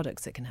and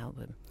products that can help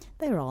them.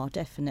 There are,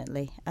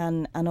 definitely.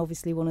 And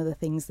obviously one of the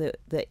things that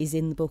is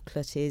in the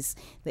booklet is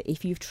that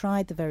if you've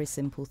tried the very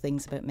simple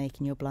things about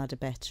making your bladder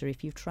better,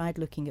 if you've tried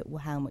looking at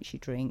how much you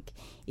drink,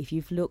 if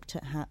you've looked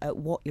at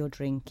what you're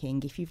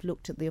drinking, if you've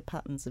looked at the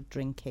patterns of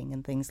drinking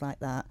and things like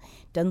that,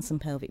 done some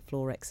pelvic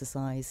floor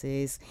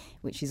exercises,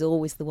 which is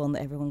always the one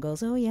that everyone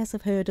goes, oh yes,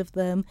 I've heard of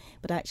them,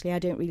 but actually I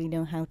don't really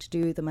know how to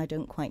do them. I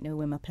don't quite know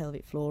where my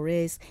pelvic floor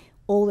is.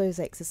 All those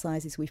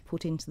exercises we've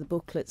put into the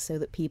booklet so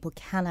that people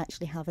can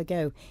actually have a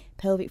go.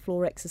 Pelvic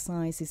floor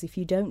exercises, if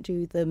you don't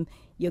do them,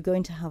 you're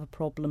going to have a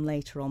problem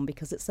later on,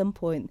 because at some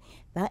point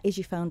that is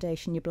your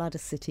foundation your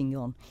bladder's sitting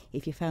on.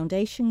 If your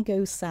foundation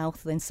goes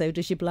south, then so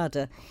does your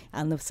bladder.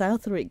 And the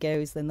souther it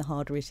goes, then the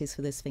harder it is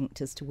for the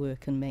sphincters to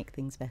work and make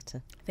things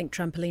better. I think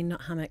trampoline,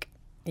 not hammock.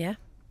 Yeah?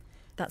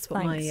 That's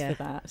what Thanks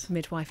for that.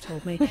 Midwife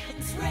told me.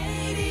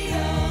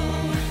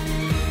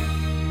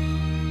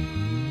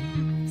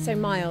 So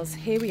Miles,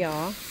 here we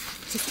are.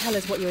 Just tell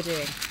us what you're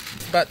doing.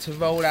 About to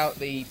roll out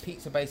the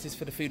pizza bases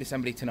for the food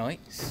assembly tonight.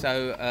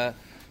 So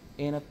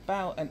in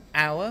about an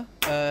hour,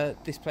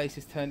 this place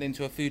is turned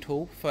into a food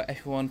hall for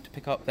everyone to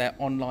pick up their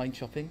online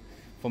shopping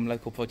from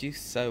local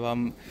produce.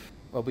 So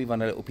we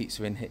run a little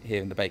pizza in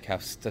here in the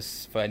bakehouse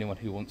just for anyone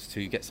who wants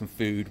to get some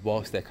food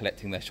whilst they're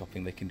collecting their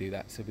shopping. They can do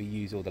that. So we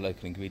use all the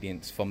local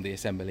ingredients from the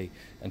assembly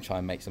and try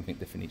and make something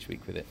different each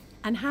week with it.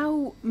 And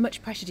how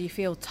much pressure do you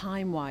feel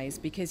time-wise?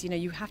 Because,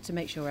 you have to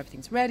make sure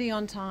everything's ready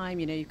on time,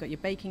 you've got your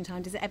baking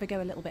time. Does it ever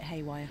go a little bit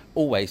haywire?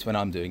 Always when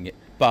I'm doing it.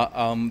 But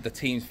the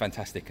team's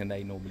fantastic and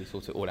they normally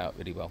sort it all out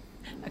really well.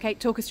 OK,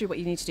 talk us through what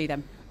you need to do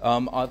then.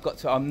 I'm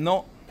not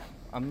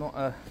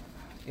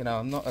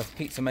a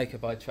pizza maker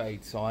by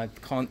trade, so I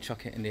can't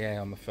chuck it in the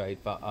air, I'm afraid.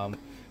 But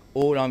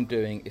all I'm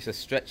doing is just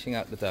stretching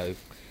out the dough.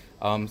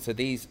 So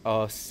these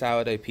are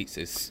sourdough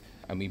pizzas,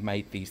 and we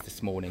made these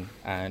this morning.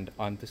 And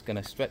I'm just going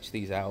to stretch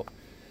these out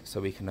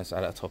so we can just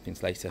add our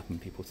toppings later when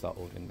people start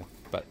ordering them.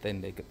 But then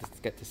they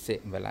get to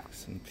sit and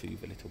relax and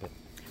prove a little bit.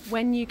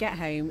 When you get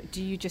home,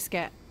 do you just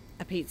get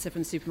a pizza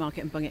from the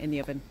supermarket and bung it in the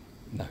oven?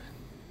 No.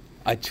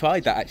 I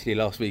tried that actually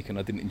last week and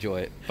I didn't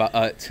enjoy it.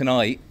 But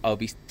tonight I'll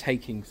be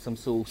taking some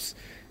sauce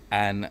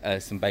and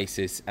some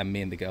bases, and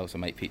me and the girls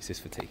will make pizzas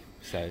for tea.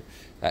 So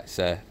that's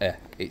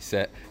it's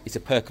a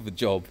perk of the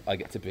job. I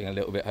get to bring a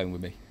little bit home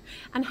with me.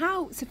 And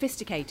how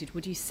sophisticated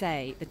would you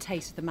say the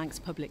taste of the Manx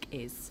public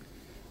is?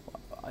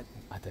 I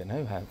don't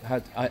know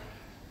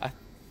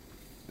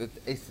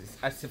it's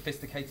as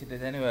sophisticated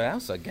as anywhere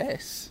else, I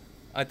guess.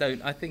 I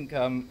think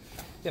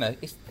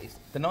it's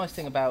the nice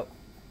thing about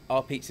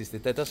our pizzas,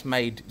 they're just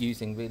made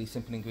using really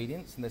simple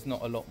ingredients, and there's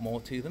not a lot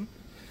more to them.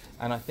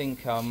 And I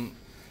think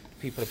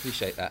people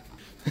appreciate that.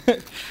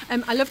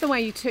 I love the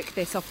way you took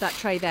this off that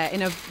tray there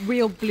in a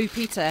real blue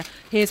pita.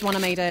 Here's one I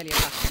made earlier.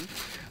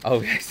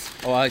 Oh yes,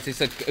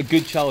 it's a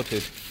good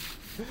childhood.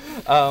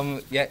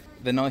 Yeah,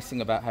 the nice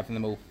thing about having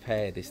them all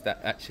prepared is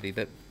that actually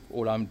that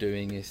all I'm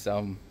doing is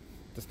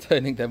just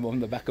turning them on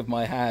the back of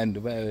my hand,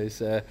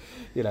 whereas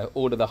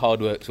all of the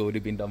hard work's already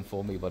been done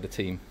for me by the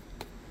team.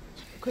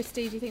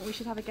 Christy, do you think we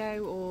should have a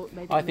go, or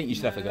maybe? I think you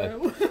should have a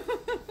go.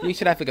 You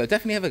should have a go.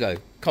 Definitely have a go.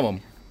 Come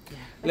on. Yeah,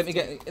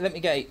 let me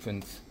get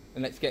aprons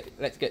and let's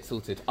get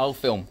sorted. I'll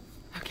film.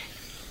 Okay.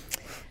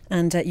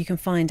 And you can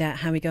find out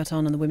how we got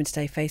on the Women's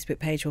Day Facebook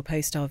page. We'll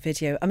post our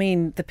video. I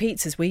mean, the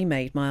pizzas we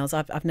made, Miles,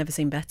 I've never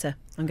seen better.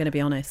 I'm going to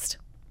be honest.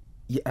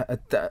 Yeah,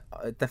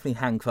 definitely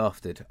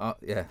handcrafted.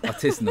 Yeah,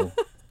 artisanal.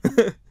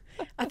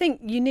 I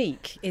think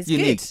unique is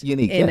unique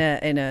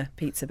in a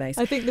pizza base.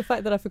 I think the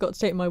fact that I forgot to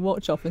take my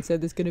watch off and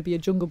said there's going to be a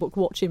Jungle Book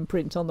watch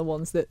imprint on the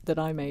ones that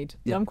I made.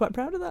 Yeah. I'm quite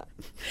proud of that.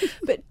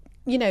 But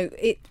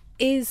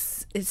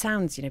it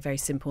sounds very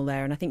simple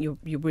there, and I think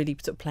you're really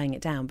sort of playing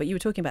it down. But you were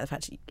talking about the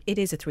fact it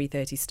is a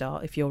 3:30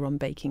 start if you're on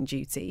baking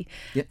duty.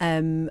 Yep.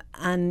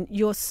 And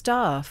your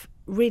staff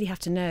really have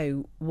to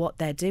know what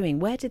they're doing.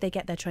 Where did they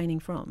get their training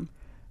from?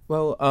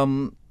 Well,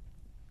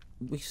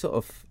 we sort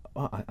of.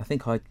 I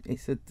think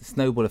it's a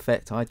snowball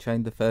effect. I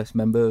trained the first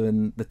member,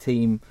 and the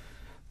team.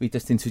 We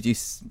just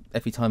introduce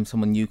every time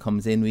someone new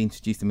comes in. We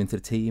introduce them into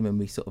the team, and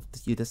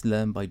you just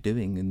learn by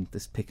doing and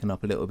just picking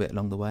up a little bit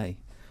along the way.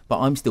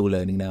 But I'm still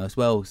learning now as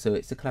well, so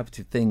it's a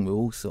collaborative thing. We're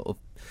all sort of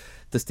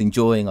just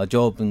enjoying our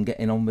job and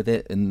getting on with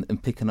it,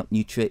 and picking up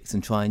new tricks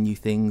and trying new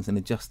things and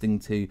adjusting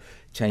to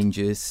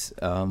changes.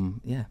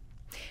 Yeah.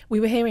 We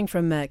were hearing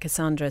from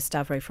Cassandra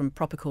Stavro from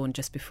Propercorn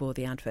just before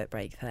the advert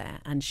break there,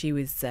 and she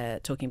was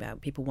talking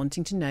about people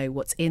wanting to know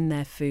what's in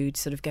their food,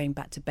 sort of going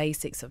back to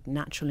basics of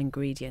natural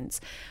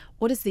ingredients.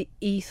 What is the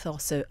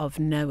ethos of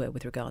Noah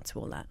with regard to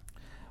all that?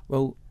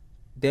 Well,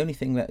 the only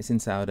thing that is in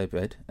sourdough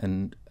bread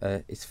and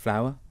is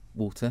flour,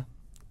 water,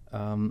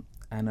 and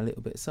a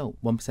little bit of salt.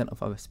 1%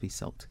 of our recipe is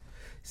salt.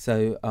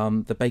 So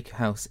the baker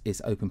house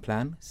is open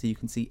plan, so you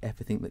can see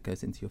everything that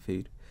goes into your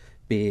food,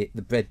 be it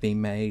the bread being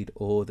made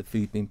or the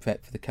food being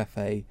prepped for the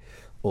cafe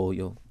or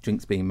your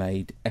drinks being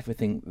made,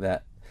 everything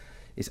that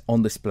is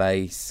on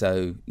display,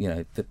 so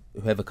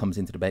whoever comes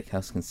into the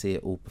bakehouse can see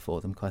it all before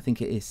them. I think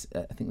there's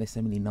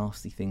so many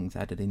nasty things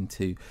added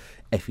into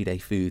everyday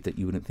food that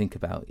you wouldn't think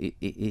about. It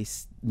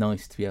is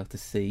nice to be able to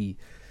see,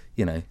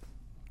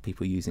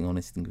 people using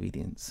honest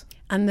ingredients.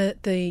 And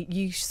the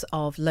use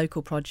of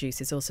local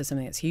produce is also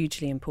something that's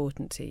hugely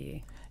important to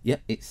you. Yeah,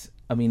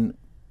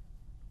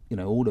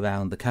 all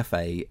around the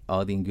cafe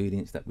are the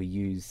ingredients that we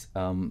use,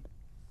 to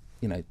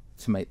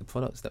make the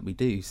products that we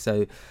do.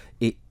 So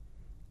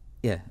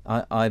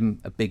I'm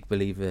a big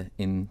believer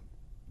in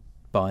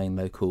buying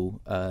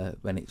local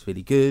when it's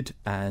really good,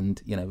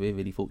 and we're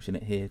really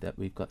fortunate here that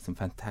we've got some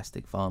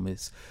fantastic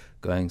farmers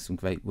growing some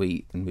great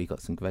wheat, and we've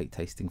got some great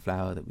tasting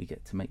flour that we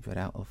get to make bread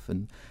out of.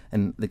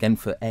 And again,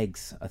 for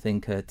eggs, I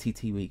think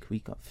TT Week we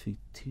got through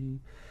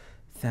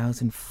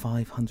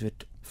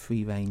 2,500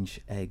 free-range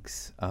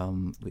eggs,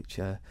 which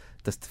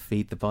just to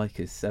feed the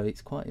bikers. So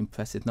it's quite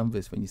impressive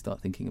numbers when you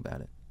start thinking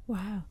about it.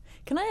 Wow.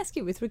 Can I ask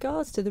you, with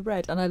regards to the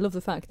bread, and I love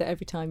the fact that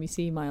every time you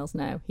see Miles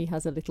now, he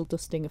has a little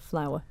dusting of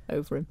flour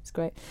over him. It's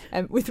great.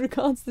 With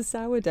regards to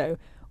sourdough,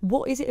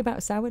 what is it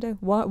about sourdough?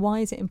 Why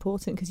is it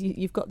important? Because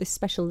you've got this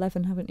special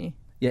leaven, haven't you?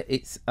 Yeah,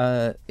 it's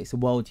a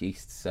wild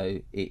yeast, so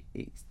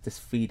it's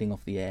just feeding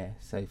off the air.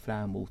 So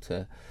flour and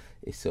water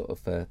is sort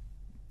of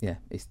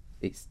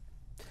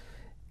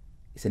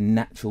it's a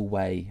natural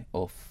way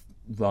of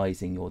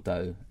rising your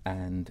dough,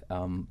 and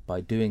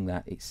by doing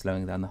that it's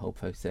slowing down the whole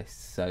process,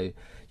 so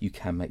you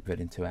can make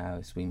bread in 2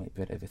 hours. We make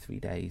bread over 3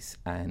 days,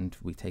 and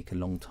we take a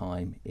long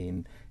time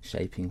in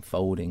shaping,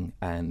 folding,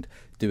 and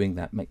doing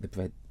that makes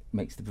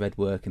the bread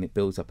work, and it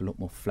builds up a lot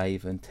more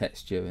flavour and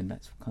texture, and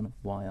that's kind of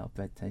why our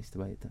bread tastes the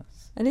way it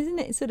does. And isn't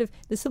it sort of,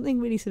 there's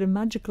something really sort of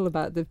magical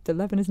about the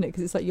leaven, isn't it?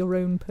 Because it's like your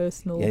own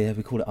personal... Yeah,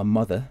 we call it our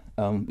mother.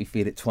 We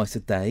feed it twice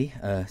a day.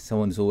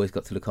 Someone's always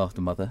got to look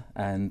after mother,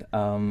 and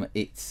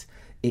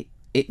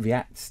it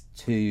reacts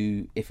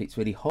to, if it's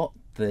really hot,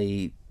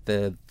 the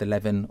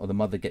leaven or the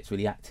mother gets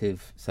really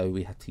active, so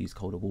we had to use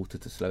colder water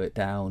to slow it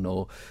down,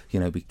 or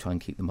we try and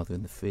keep the mother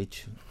in the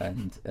fridge.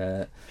 And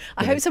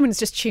I hope someone's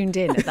just tuned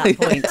in at that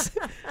point.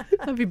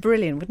 That'd be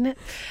brilliant, wouldn't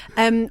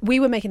it?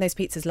 We were making those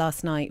pizzas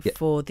last night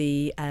for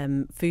the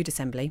food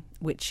assembly,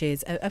 which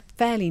is a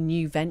fairly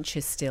new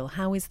venture still.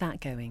 How is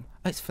that going?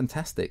 It's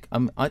fantastic.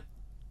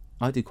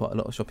 I do quite a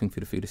lot of shopping for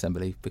the food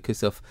assembly,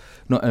 because of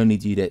not only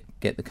do you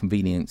get the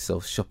convenience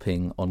of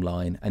shopping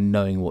online and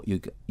knowing what you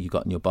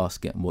got in your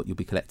basket and what you'll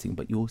be collecting,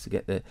 but you also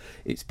get the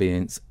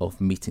experience of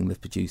meeting the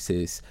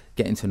producers,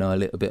 getting to know a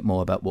little bit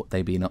more about what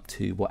they've been up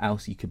to, what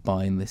else you could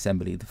buy in the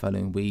assembly the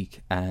following week,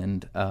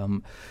 and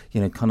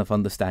kind of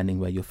understanding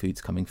where your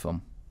food's coming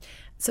from.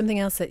 Something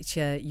else that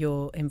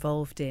you're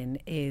involved in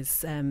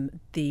is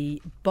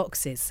the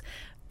boxes.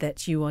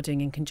 that you are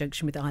doing in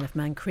conjunction with the Isle of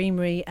Man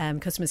Creamery.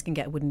 Customers can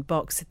get a wooden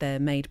box. They're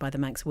made by the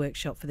Manx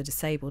Workshop for the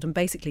Disabled. And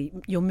basically,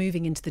 you're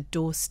moving into the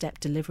doorstep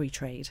delivery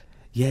trade.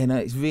 Yeah, no,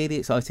 it's really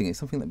exciting. It's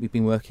something that we've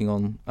been working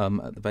on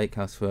at the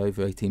Bakehouse for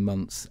over 18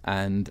 months,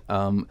 and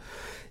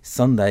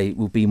Sunday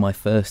will be my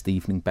first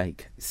evening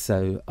bake.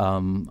 So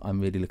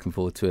I'm really looking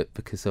forward to it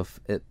because of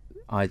it.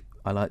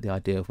 I like the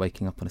idea of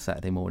waking up on a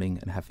Saturday morning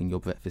and having your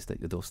breakfast at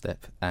your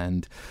doorstep.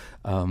 And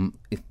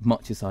as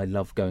much as I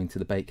love going to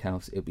the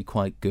Bakehouse, it would be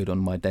quite good on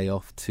my day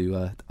off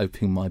to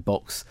open my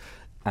box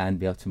and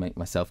be able to make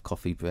myself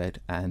coffee, bread,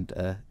 and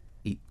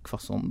eat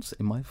croissants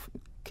in my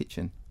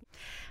kitchen.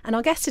 And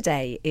our guest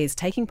today is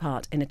taking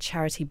part in a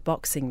charity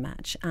boxing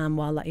match. And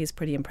while that is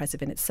pretty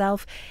impressive in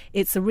itself,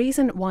 it's the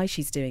reason why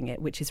she's doing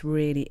it, which is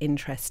really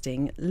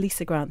interesting.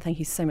 Lisa Grant, thank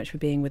you so much for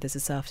being with us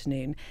this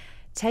afternoon.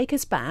 Take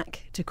us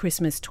back to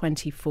Christmas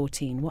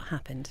 2014. What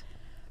happened?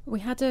 We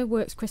had a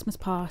works Christmas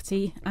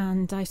party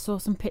and I saw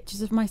some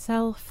pictures of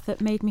myself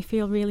that made me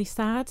feel really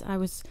sad. I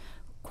was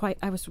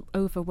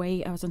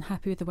overweight. I was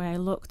unhappy with the way I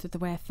looked, with the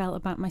way I felt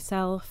about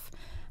myself,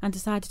 and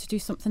decided to do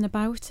something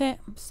about it.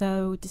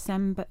 So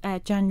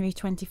January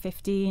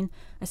 2015,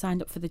 I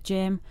signed up for the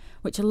gym,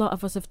 which a lot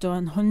of us have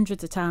done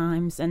hundreds of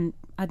times, and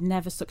I'd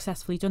never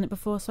successfully done it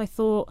before. So I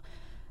thought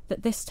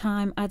that this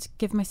time I'd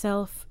give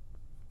myself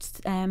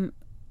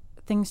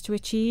things to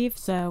achieve.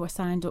 So I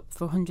signed up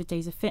for 100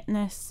 days of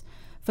fitness,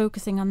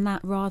 focusing on that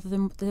rather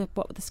than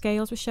what the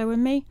scales were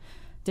showing me.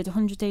 Did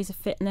 100 days of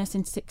fitness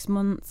in 6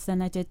 months,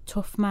 then I did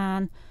Tough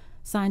Man,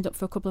 signed up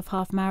for a couple of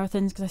half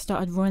marathons because I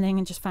started running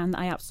and just found that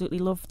I absolutely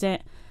loved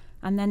it.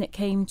 And then it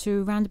came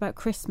to round about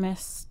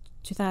Christmas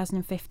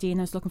 2015,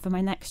 I was looking for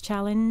my next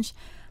challenge,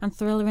 and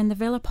Thriller in the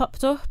Villa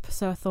popped up.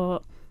 So I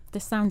thought,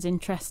 this sounds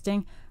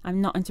interesting.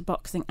 I'm not into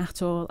boxing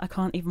at all. I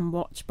can't even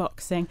watch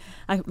boxing.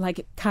 I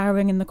like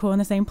cowering in the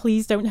corner saying,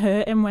 please don't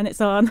hurt him when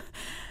it's on.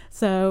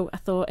 So I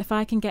thought, if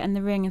I can get in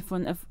the ring in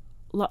front of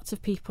lots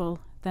of people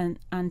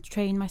and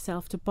train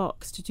myself to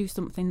box, to do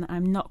something that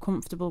I'm not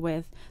comfortable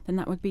with, then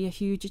that would be a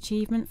huge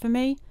achievement for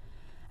me.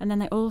 And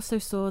then I also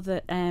saw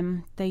that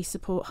they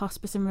support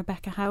hospice in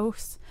Rebecca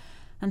House.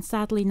 And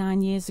sadly,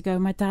 9 years ago,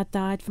 my dad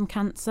died from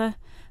cancer,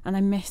 and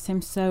I miss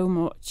him so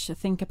much. I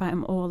think about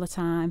him all the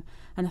time.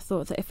 And I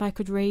thought that if I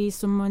could raise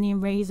some money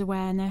and raise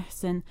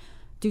awareness and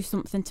do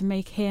something to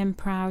make him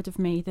proud of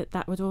me,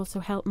 that would also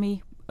help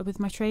me with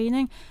my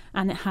training.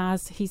 And it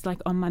has. He's like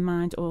on my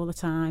mind all the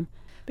time.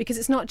 Because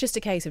it's not just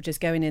a case of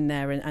just going in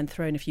there and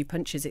throwing a few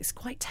punches. It's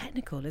quite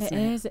technical, isn't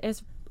it? It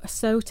is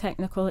so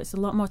technical. It's a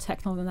lot more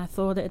technical than I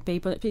thought it'd be.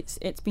 But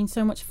it's been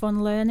so much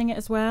fun learning it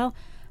as well.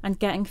 And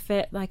getting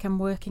fit, like I'm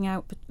working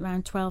out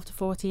around 12 to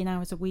 14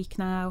 hours a week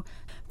now.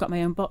 I've got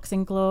my own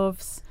boxing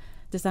gloves,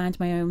 designed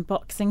my own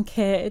boxing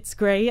kit. It's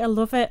great. I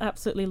love it.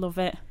 Absolutely love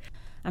it.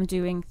 I'm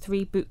doing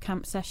 3 boot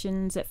camp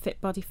sessions at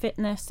Fit Body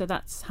Fitness. So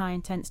that's high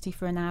intensity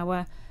for an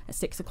hour at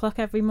 6 o'clock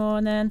every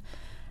morning.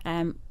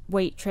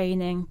 Weight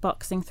training,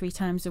 boxing 3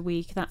 times a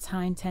week. That's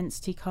high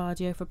intensity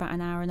cardio for about an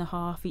hour and a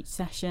half each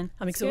session.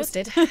 I'm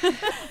exhausted.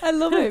 I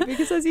love it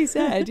because, as you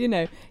said,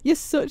 you're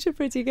such a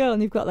pretty girl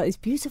and you've got like these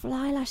beautiful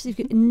eyelashes,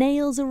 your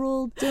nails are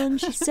all done,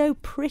 she's so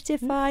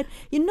prettified.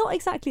 You're not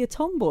exactly a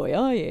tomboy,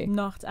 are you?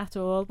 Not at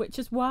all, which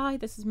is why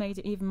this has made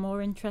it even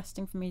more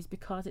interesting for me, is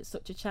because it's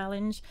such a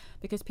challenge,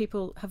 because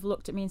people have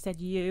looked at me and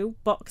said, you,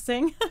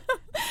 boxing?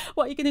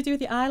 What are you going to do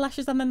with your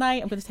eyelashes on the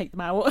night? I'm going to take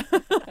them out.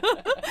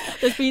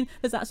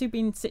 There's actually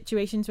been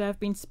situations where I've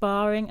been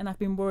sparring and I've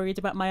been worried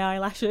about my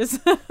eyelashes.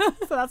 So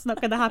that's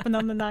not going to happen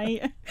on the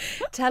night.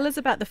 Tell us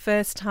about the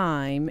first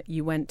time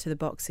you went to the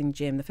boxing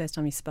gym, the first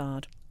time you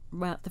sparred.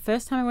 Well, the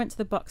first time I went to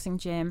the boxing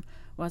gym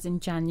was in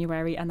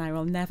January, and I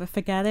will never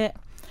forget it,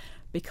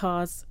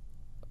 because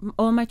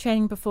all my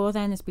training before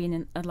then has been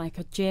in a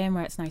gym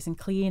where it's nice and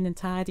clean and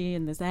tidy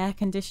and there's air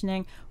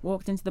conditioning.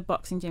 Walked into the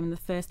boxing gym and the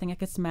first thing I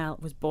could smell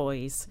was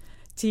boys,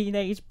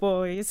 teenage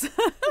boys.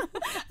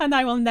 And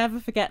I will never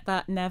forget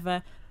that,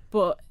 never.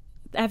 But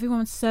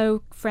everyone's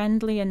so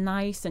friendly and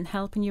nice and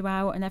helping you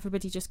out, and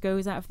everybody just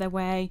goes out of their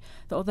way.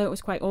 That although it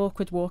was quite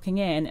awkward walking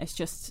in, it's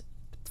just,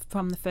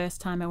 from the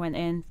first time I went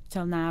in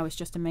till now, it's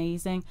just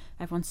amazing.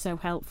 Everyone's so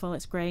helpful.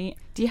 It's great.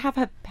 Do you have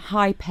a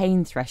high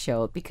pain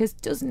threshold? Because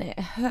doesn't it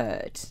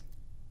hurt?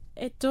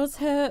 It does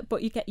hurt,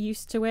 but you get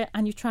used to it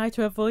and you try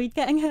to avoid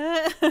getting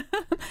hurt.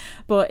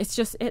 But it's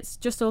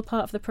just all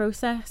part of the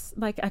process.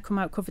 Like, I come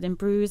out covered in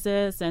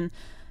bruises, and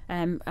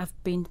I've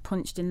been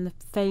punched in the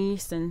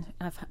face, and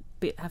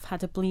I've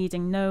had a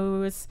bleeding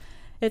nose.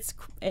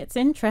 It's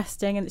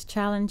interesting and it's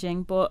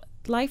challenging, but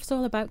life's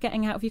all about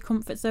getting out of your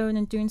comfort zone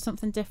and doing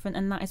something different,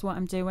 and that is what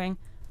I'm doing.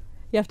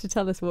 You have to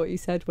tell us what you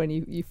said when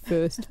you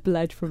first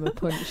bled from a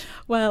punch.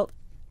 Well,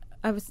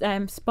 I was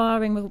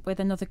sparring with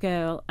another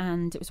girl,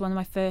 and it was one of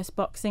my first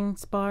boxing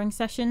sparring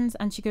sessions,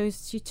 and she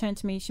turned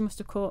to me, she must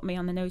have caught me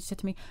on the nose, she said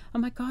to me, oh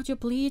my God, you're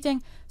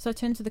bleeding. So I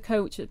turned to the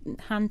coach,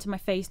 hand to my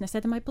face, and I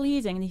said, am I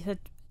bleeding? And he said,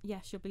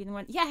 yes, you're bleeding. I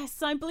went,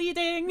 yes, I'm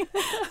bleeding.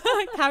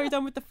 I carried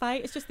on with the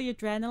fight. It's just the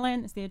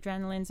adrenaline. The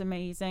adrenaline's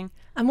amazing.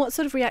 And what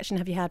sort of reaction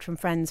have you had from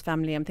friends,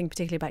 family? I'm thinking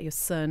particularly about your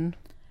son.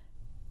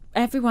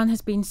 Everyone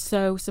has been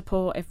so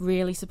supportive,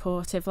 really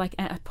supportive. Like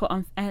I put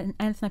on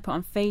anything I put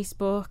on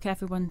Facebook,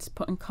 everyone's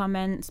putting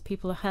comments.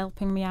 People are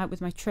helping me out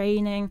with my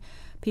training.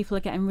 People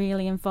are getting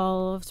really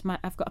involved.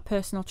 I've got a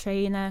personal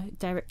trainer,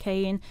 Derek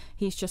Kane.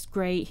 He's just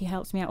great. He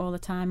helps me out all the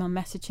time. I'll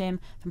message him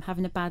if I'm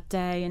having a bad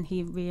day, and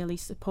he's really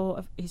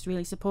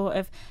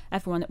supportive.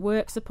 Everyone at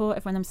work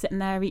supportive when I'm sitting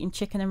there eating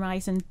chicken and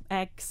rice and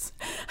eggs.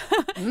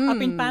 I've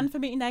been banned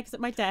from eating eggs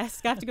at my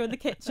desk. I have to go in the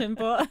kitchen,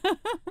 but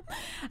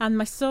and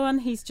my son,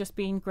 he's just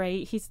been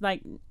great. He's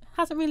like,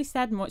 hasn't really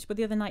said much, but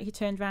the other night he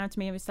turned around to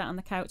me and was sat on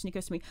the couch and he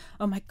goes to me,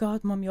 "Oh my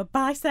God, Mum, your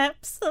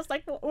biceps." I was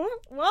like,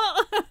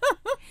 what?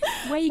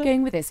 Where are you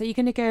going with this? Are you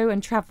going to go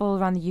and travel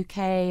around the UK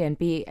and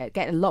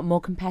get a lot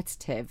more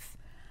competitive?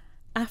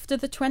 After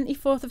the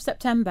 24th of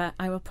September,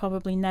 I will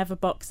probably never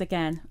box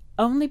again.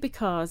 Only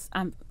because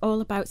I'm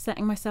all about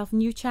setting myself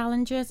new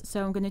challenges.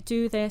 So I'm going to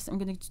do this. I'm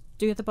going to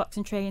do the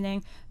boxing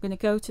training. I'm going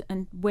to go to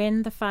and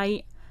win the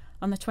fight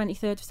on the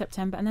 23rd of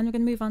September, and then I'm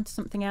going to move on to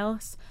something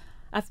else.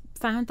 I've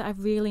found that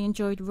I've really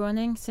enjoyed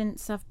running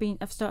since I've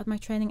started my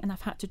training, and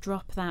I've had to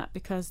drop that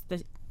because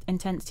the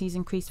intensity's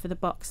increased for the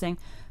boxing.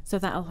 So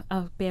that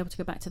I'll be able to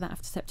go back to that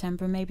after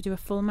September and maybe do a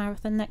full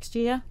marathon next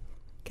year.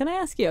 Can I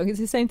ask you, it's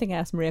the same thing I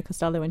asked Maria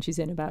Costello when she's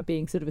in about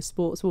being sort of a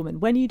sportswoman.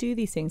 When you do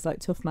these things like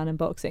Tough Man and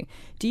boxing,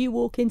 do you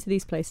walk into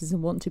these places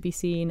and want to be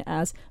seen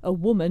as a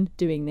woman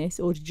doing this,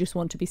 or do you just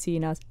want to be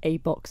seen as a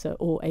boxer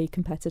or a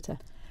competitor?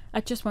 I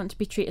just want to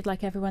be treated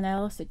like everyone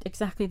else,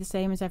 exactly the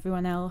same as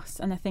everyone else,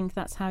 and I think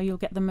that's how you'll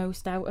get the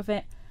most out of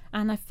it.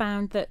 And I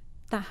found that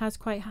has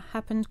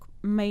happened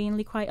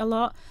mainly quite a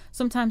lot.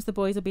 Sometimes the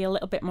boys will be a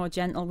little bit more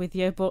gentle with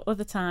you, but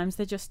other times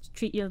they just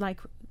treat you like,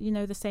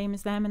 the same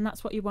as them, and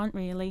that's what you want,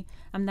 really.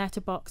 I'm there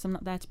to box, I'm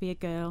not there to be a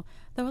girl.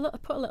 Though I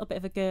put a little bit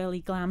of a girly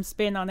glam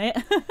spin on it,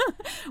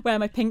 wear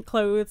my pink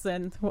clothes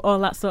and all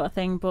that sort of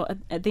thing, but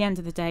at the end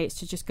of the day, it's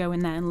to just go in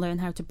there and learn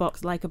how to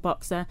box like a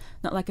boxer,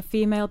 not like a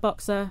female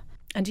boxer.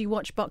 And do you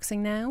watch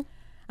boxing now?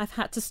 I've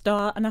had to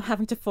start, and I'm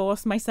having to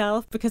force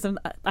myself because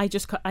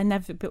I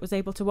never was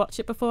able to watch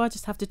it before. I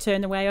just have to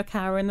turn away or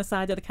cower in the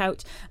side of the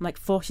couch. I'm like,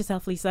 force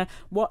yourself, Lisa,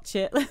 watch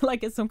it,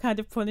 like it's some kind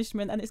of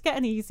punishment, and it's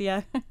getting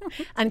easier.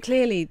 And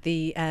clearly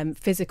the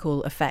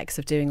physical effects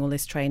of doing all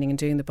this training and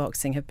doing the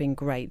boxing have been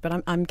great,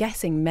 but I'm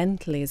guessing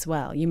mentally as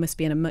well, you must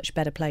be in a much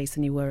better place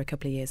than you were a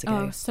couple of years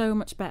ago. Oh, so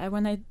much better.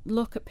 When I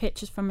look at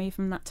pictures from me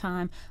from that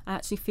time, I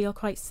actually feel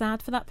quite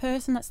sad for that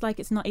person. That's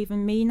like, it's not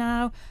even me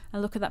now. I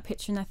look at that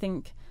picture and I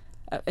think,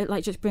 it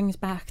like just brings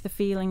back the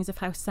feelings of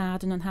how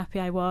sad and unhappy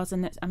I was,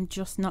 and I'm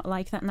just not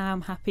like that now.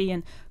 I'm happy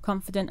and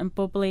confident and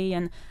bubbly,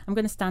 and I'm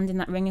going to stand in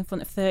that ring in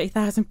front of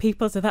 30,000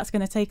 people, so that's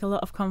going to take a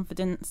lot of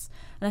confidence,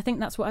 and I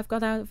think that's what I've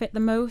got out of it the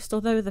most.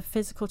 Although the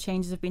physical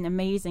changes have been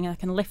amazing, I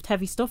can lift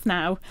heavy stuff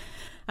now,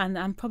 and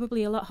I'm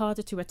probably a lot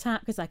harder to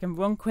attack because I can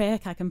run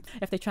quick.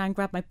 If they try and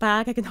grab my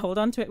bag, I can hold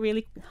on to it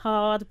really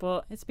hard,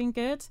 but it's been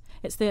good.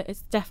 It's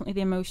definitely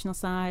the emotional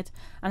side,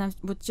 and I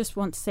would just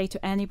want to say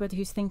to anybody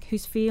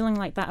who's feeling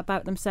like that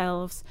about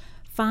themselves,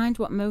 find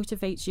what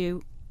motivates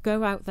you,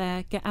 go out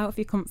there, get out of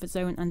your comfort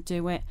zone and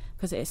do it,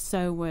 because it is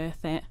so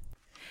worth it.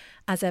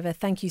 As ever,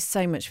 thank you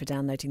so much for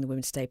downloading the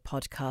Women's Day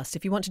podcast.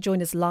 If you want to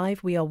join us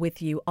live, we are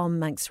with you on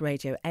Manx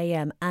Radio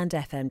AM and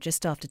FM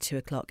just after 2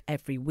 o'clock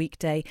every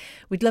weekday.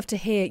 We'd love to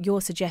hear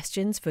your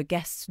suggestions for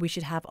guests we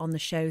should have on the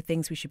show,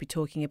 things we should be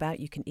talking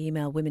about. You can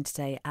email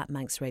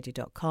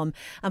womentoday@manxradio.com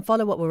and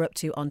follow what we're up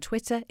to on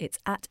Twitter. It's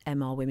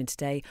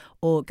 @MRWomenToday,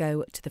 or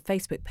go to the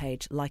Facebook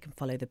page, like and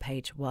follow the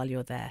page while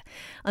you're there.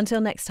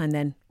 Until next time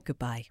then,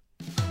 goodbye.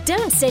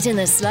 Don't sit in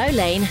the slow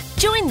lane.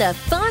 Join the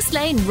fast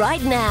lane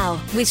right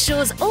now with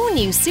Shaw's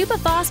all-new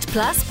Superfast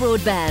Plus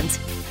broadband.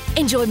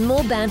 Enjoy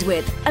more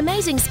bandwidth,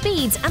 amazing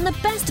speeds and the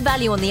best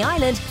value on the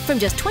island from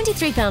just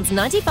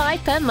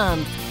 £23.95 per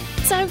month.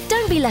 So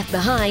don't be left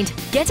behind.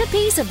 Get a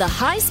piece of the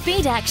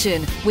high-speed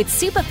action with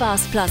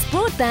Superfast Plus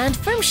broadband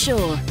from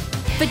Shaw.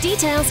 For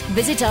details,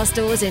 visit our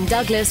stores in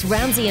Douglas,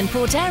 Ramsey and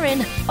Port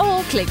Erin,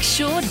 or click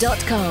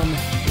shaw.com.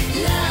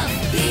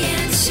 Love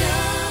being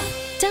Shaw.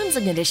 Terms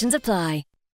and conditions apply.